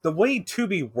 The way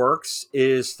Tubi works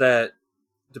is that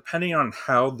depending on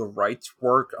how the rights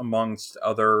work amongst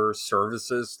other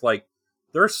services, like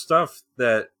there's stuff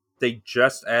that they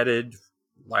just added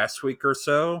last week or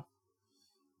so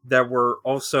that were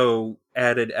also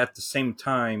added at the same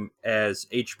time as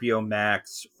HBO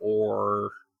Max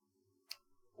or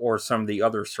some of the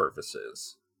other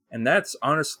services. And that's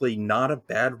honestly not a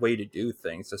bad way to do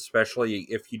things, especially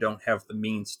if you don't have the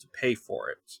means to pay for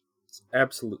it. It's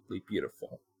absolutely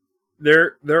beautiful.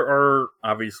 There are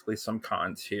obviously some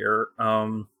cons here.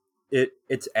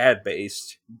 It's ad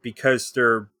based because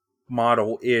their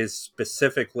model is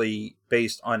specifically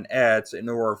based on ads. In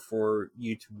order for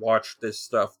you to watch this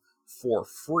stuff for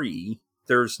free,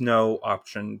 there's no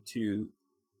option to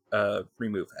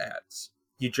remove ads.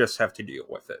 You just have to deal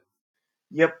with it.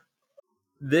 Yep.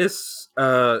 This,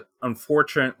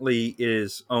 unfortunately,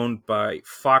 is owned by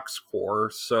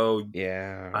Foxcore, so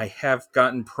Yeah. I have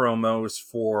gotten promos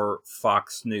for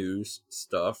Fox News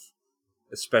stuff,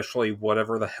 especially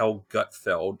whatever the hell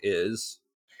Gutfeld is.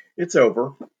 It's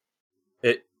over.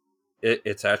 It,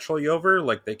 it's actually over?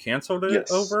 Like, they canceled it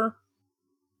Yes. over?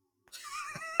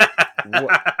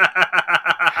 What?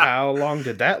 How long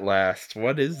did that last?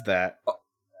 What is that?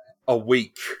 A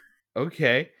week.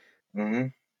 Okay. Mm-hmm.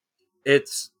 It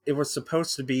was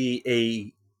supposed to be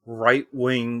a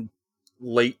right-wing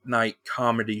late night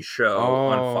comedy show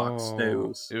on Fox Oh,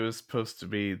 News. it was supposed to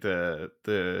be the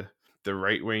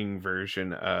right wing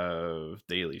version of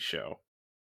Daily Show.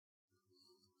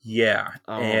 Yeah,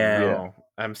 Oh and Yeah. no.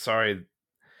 I'm sorry.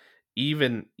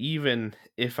 Even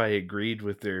if I agreed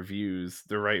with their views,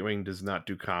 the right wing does not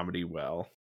do comedy well.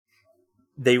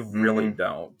 they really Mm-hmm.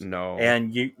 don't. No.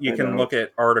 And you They can look don't.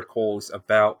 at articles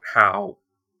about how,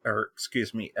 or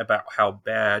excuse me, about how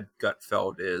bad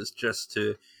Gutfeld is just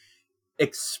to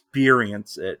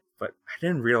experience it. But I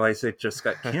didn't realize it just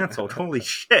got canceled. Holy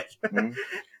shit! Mm-hmm.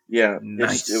 Yeah.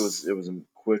 Nice. It was a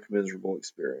quick, miserable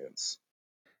experience.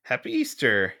 Happy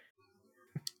Easter.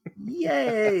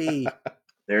 Yay!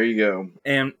 There you go.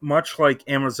 And much like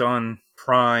Amazon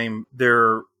Prime,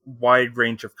 their wide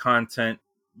range of content,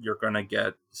 you're gonna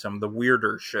get some of the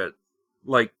weirder shit.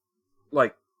 Like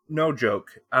no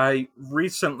joke. I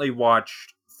recently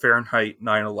watched Fahrenheit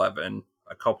 9/11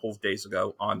 a couple of days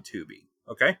ago on Tubi.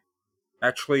 Okay?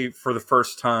 Actually, for the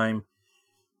first time,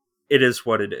 it is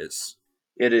what it is.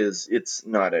 It is. It's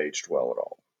not aged well at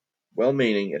all. Well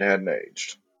meaning, it hadn't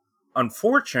aged.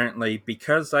 Unfortunately,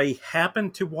 because I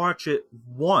happened to watch it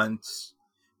once,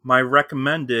 my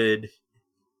recommended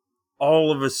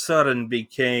all of a sudden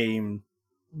became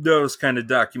those kind of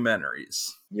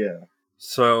documentaries. Yeah.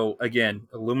 So again,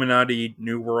 Illuminati,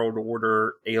 New World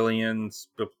Order, Aliens,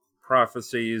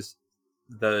 Prophecies,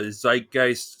 the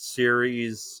Zeitgeist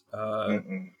series,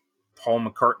 Mm-mm. Paul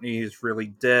McCartney is really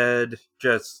dead.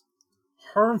 Just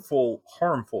harmful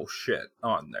shit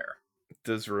on there.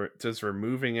 Does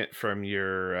removing it from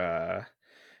your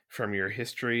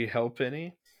history help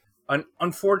any?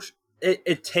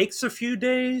 it takes a few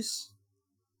days.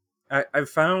 I've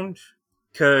found,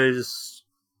 because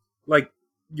like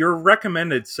your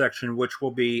recommended section, which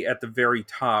will be at the very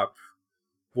top,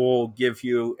 will give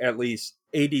you at least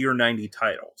 80 or 90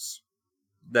 titles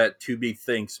that Tubi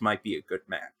thinks might be a good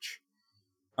match.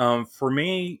 For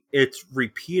me, it's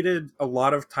repeated a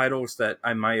lot of titles that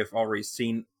I might have already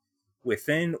seen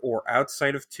within or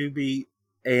outside of Tubi,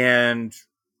 and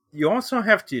you also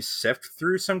have to sift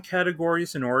through some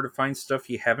categories in order to find stuff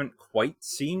you haven't quite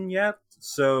seen yet.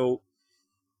 So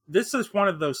this is one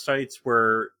of those sites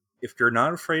where if you're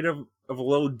not afraid of a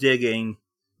little digging,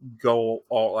 go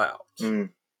all out. Well,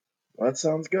 that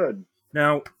sounds good.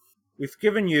 Now, we've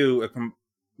given you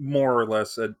more or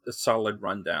less a solid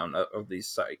rundown of these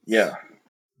sites. Yeah.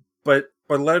 But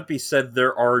let it be said,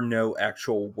 there are no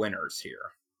actual winners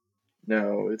here.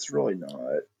 No, it's really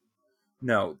not.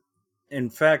 No. In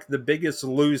fact, the biggest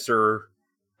loser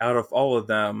out of all of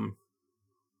them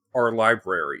are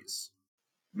libraries.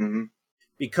 Mm-hmm.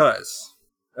 Because,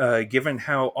 given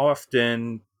how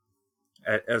often,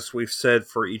 as we've said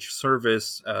for each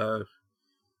service,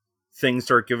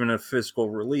 things are given a physical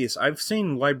release, I've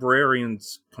seen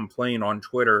librarians complain on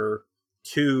Twitter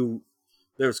to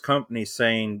those companies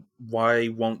saying, why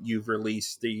won't you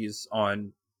release these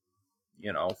on,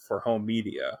 for home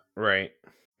media? Right.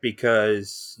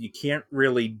 Because you can't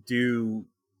really do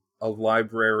a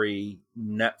library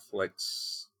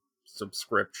Netflix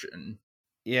subscription.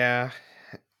 Yeah.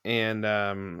 And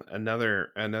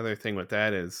another thing with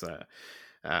that is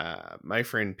my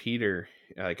friend Peter,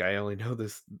 like I only know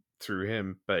this through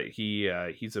him, but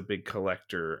he's a big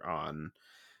collector on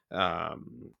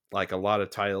like a lot of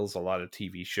titles, a lot of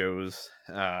TV shows,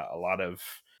 a lot of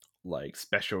like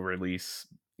special release,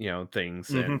 things,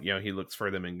 Mm-hmm. and he looks for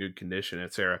them in good condition,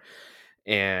 etc.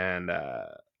 And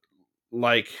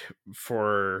like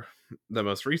for the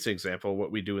most recent example,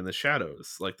 What We Do in the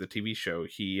Shadows, like the TV show,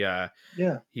 Yeah.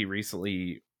 he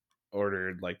recently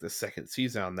ordered like the second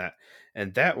season on that,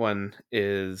 and that one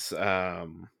is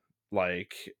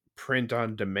like print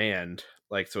on demand,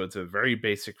 like, so it's a very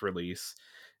basic release,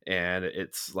 and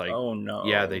it's like, Oh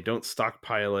yeah, they no. don't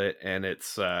stockpile it, and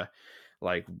it's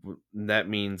like that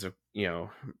means,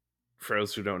 for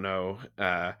those who don't know,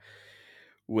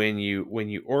 when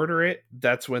you order it,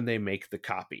 that's when they make the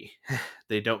copy.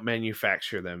 They don't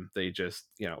manufacture them, they just,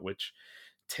 which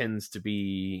tends to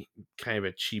be kind of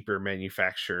a cheaper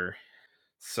manufacturer.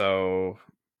 So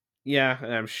yeah,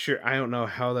 and I'm sure, I don't know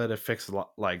how that affects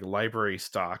like library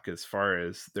stock as far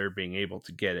as they're being able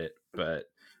to get it, but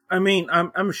I mean,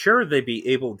 I'm sure they'd be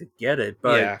able to get it,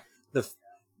 but yeah, the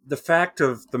the fact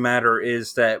of the matter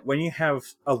is that when you have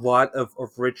a lot of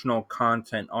original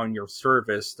content on your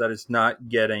service that is not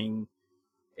getting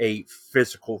a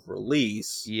physical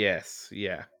release, yes,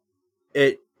 yeah.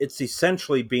 it's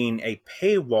essentially being a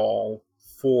paywall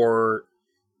for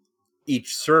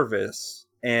each service,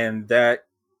 and that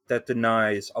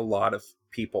denies a lot of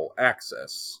people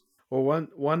access. Well,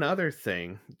 one other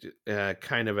thing,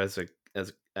 kind of as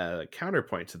a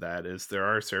counterpoint to that, is there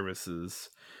are services,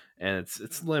 and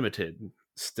it's limited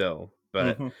still,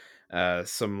 but Mm-hmm.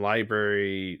 some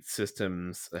library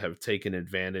systems have taken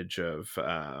advantage of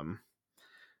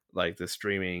like the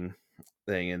streaming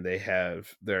thing, and they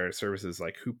have their services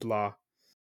like Hoopla,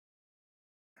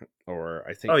 or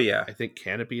Oh yeah, I think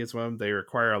Canopy is one of them. They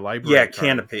require a yeah, library card.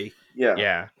 Canopy.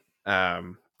 Yeah. Yeah,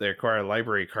 they require a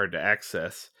library card to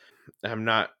access. I'm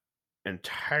not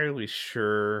entirely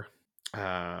sure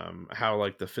how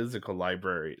like the physical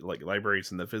library, like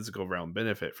libraries in the physical realm,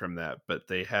 benefit from that, but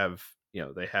they have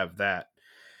that.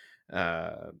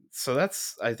 So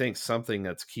that's, I think, something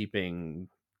that's keeping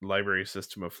library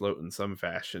system afloat in some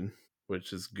fashion,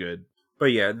 which is good.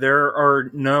 But yeah, there are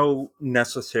no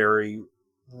necessary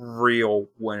real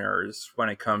winners when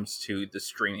it comes to the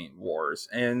streaming wars,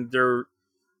 and there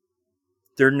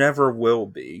never will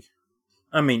be.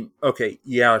 I mean, okay,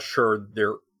 yeah, sure,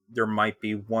 there might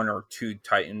be one or two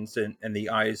titans in the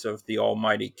eyes of the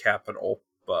almighty capital,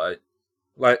 but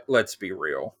let's be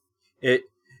real. It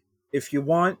If you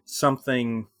want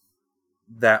something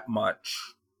that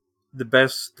much, the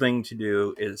best thing to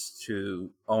do is to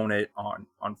own it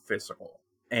on physical.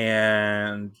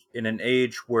 And in an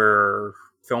age where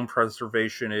film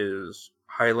preservation is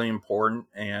highly important,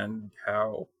 and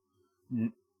how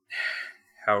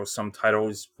some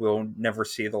titles will never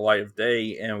see the light of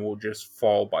day and will just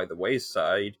fall by the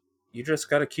wayside, you just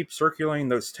got to keep circulating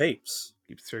those tapes.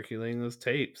 Keep circulating those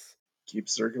tapes. Keep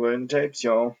circulating tapes,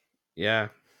 y'all. Yeah,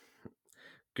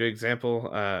 good example.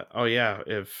 Oh yeah,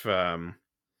 if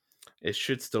it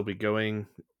should still be going.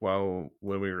 when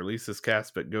we release this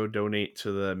cast, but go donate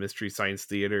to the Mystery Science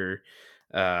Theater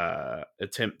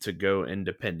attempt to go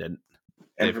independent.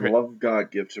 And for the love of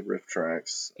God, give to Riff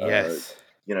Tracks. Yes.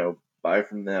 Buy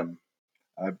from them.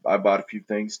 I bought a few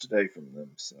things today from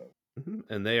them. So.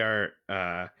 And they are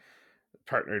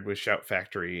partnered with Shout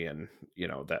Factory, and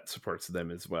that supports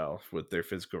them as well with their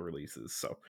physical releases.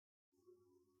 So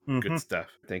good stuff.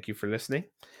 Thank you for listening.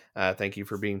 Thank you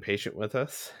for being patient with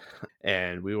us,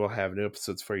 and we will have new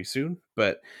episodes for you soon.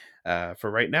 But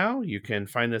for right now, you can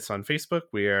find us on Facebook.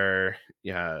 We are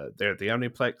there at the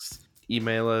Omniplex.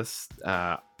 Email us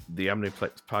the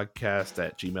Omniplex podcast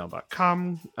at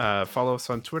gmail.com. Follow us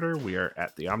on Twitter. We are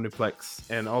at the Omniplex,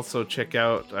 and also check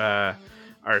out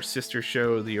our sister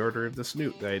show, The Order of the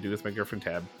Snoot, that I do with my girlfriend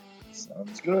Tab.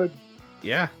 Sounds good.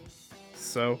 Yeah.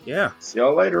 So yeah. See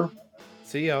y'all later.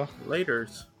 See y'all.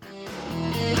 Laters.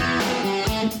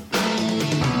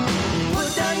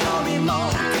 Put down your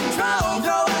remote control,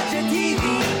 throw out your TV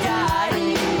guide.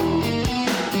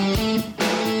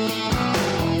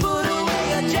 Put away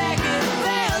your jacket,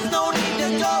 there's no need to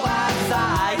go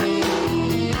outside.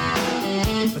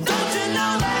 Don't you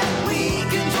know that we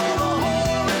control the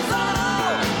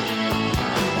horizontal?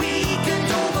 We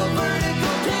control the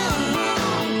vertical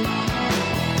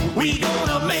too. We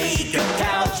gonna make a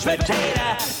couch potato.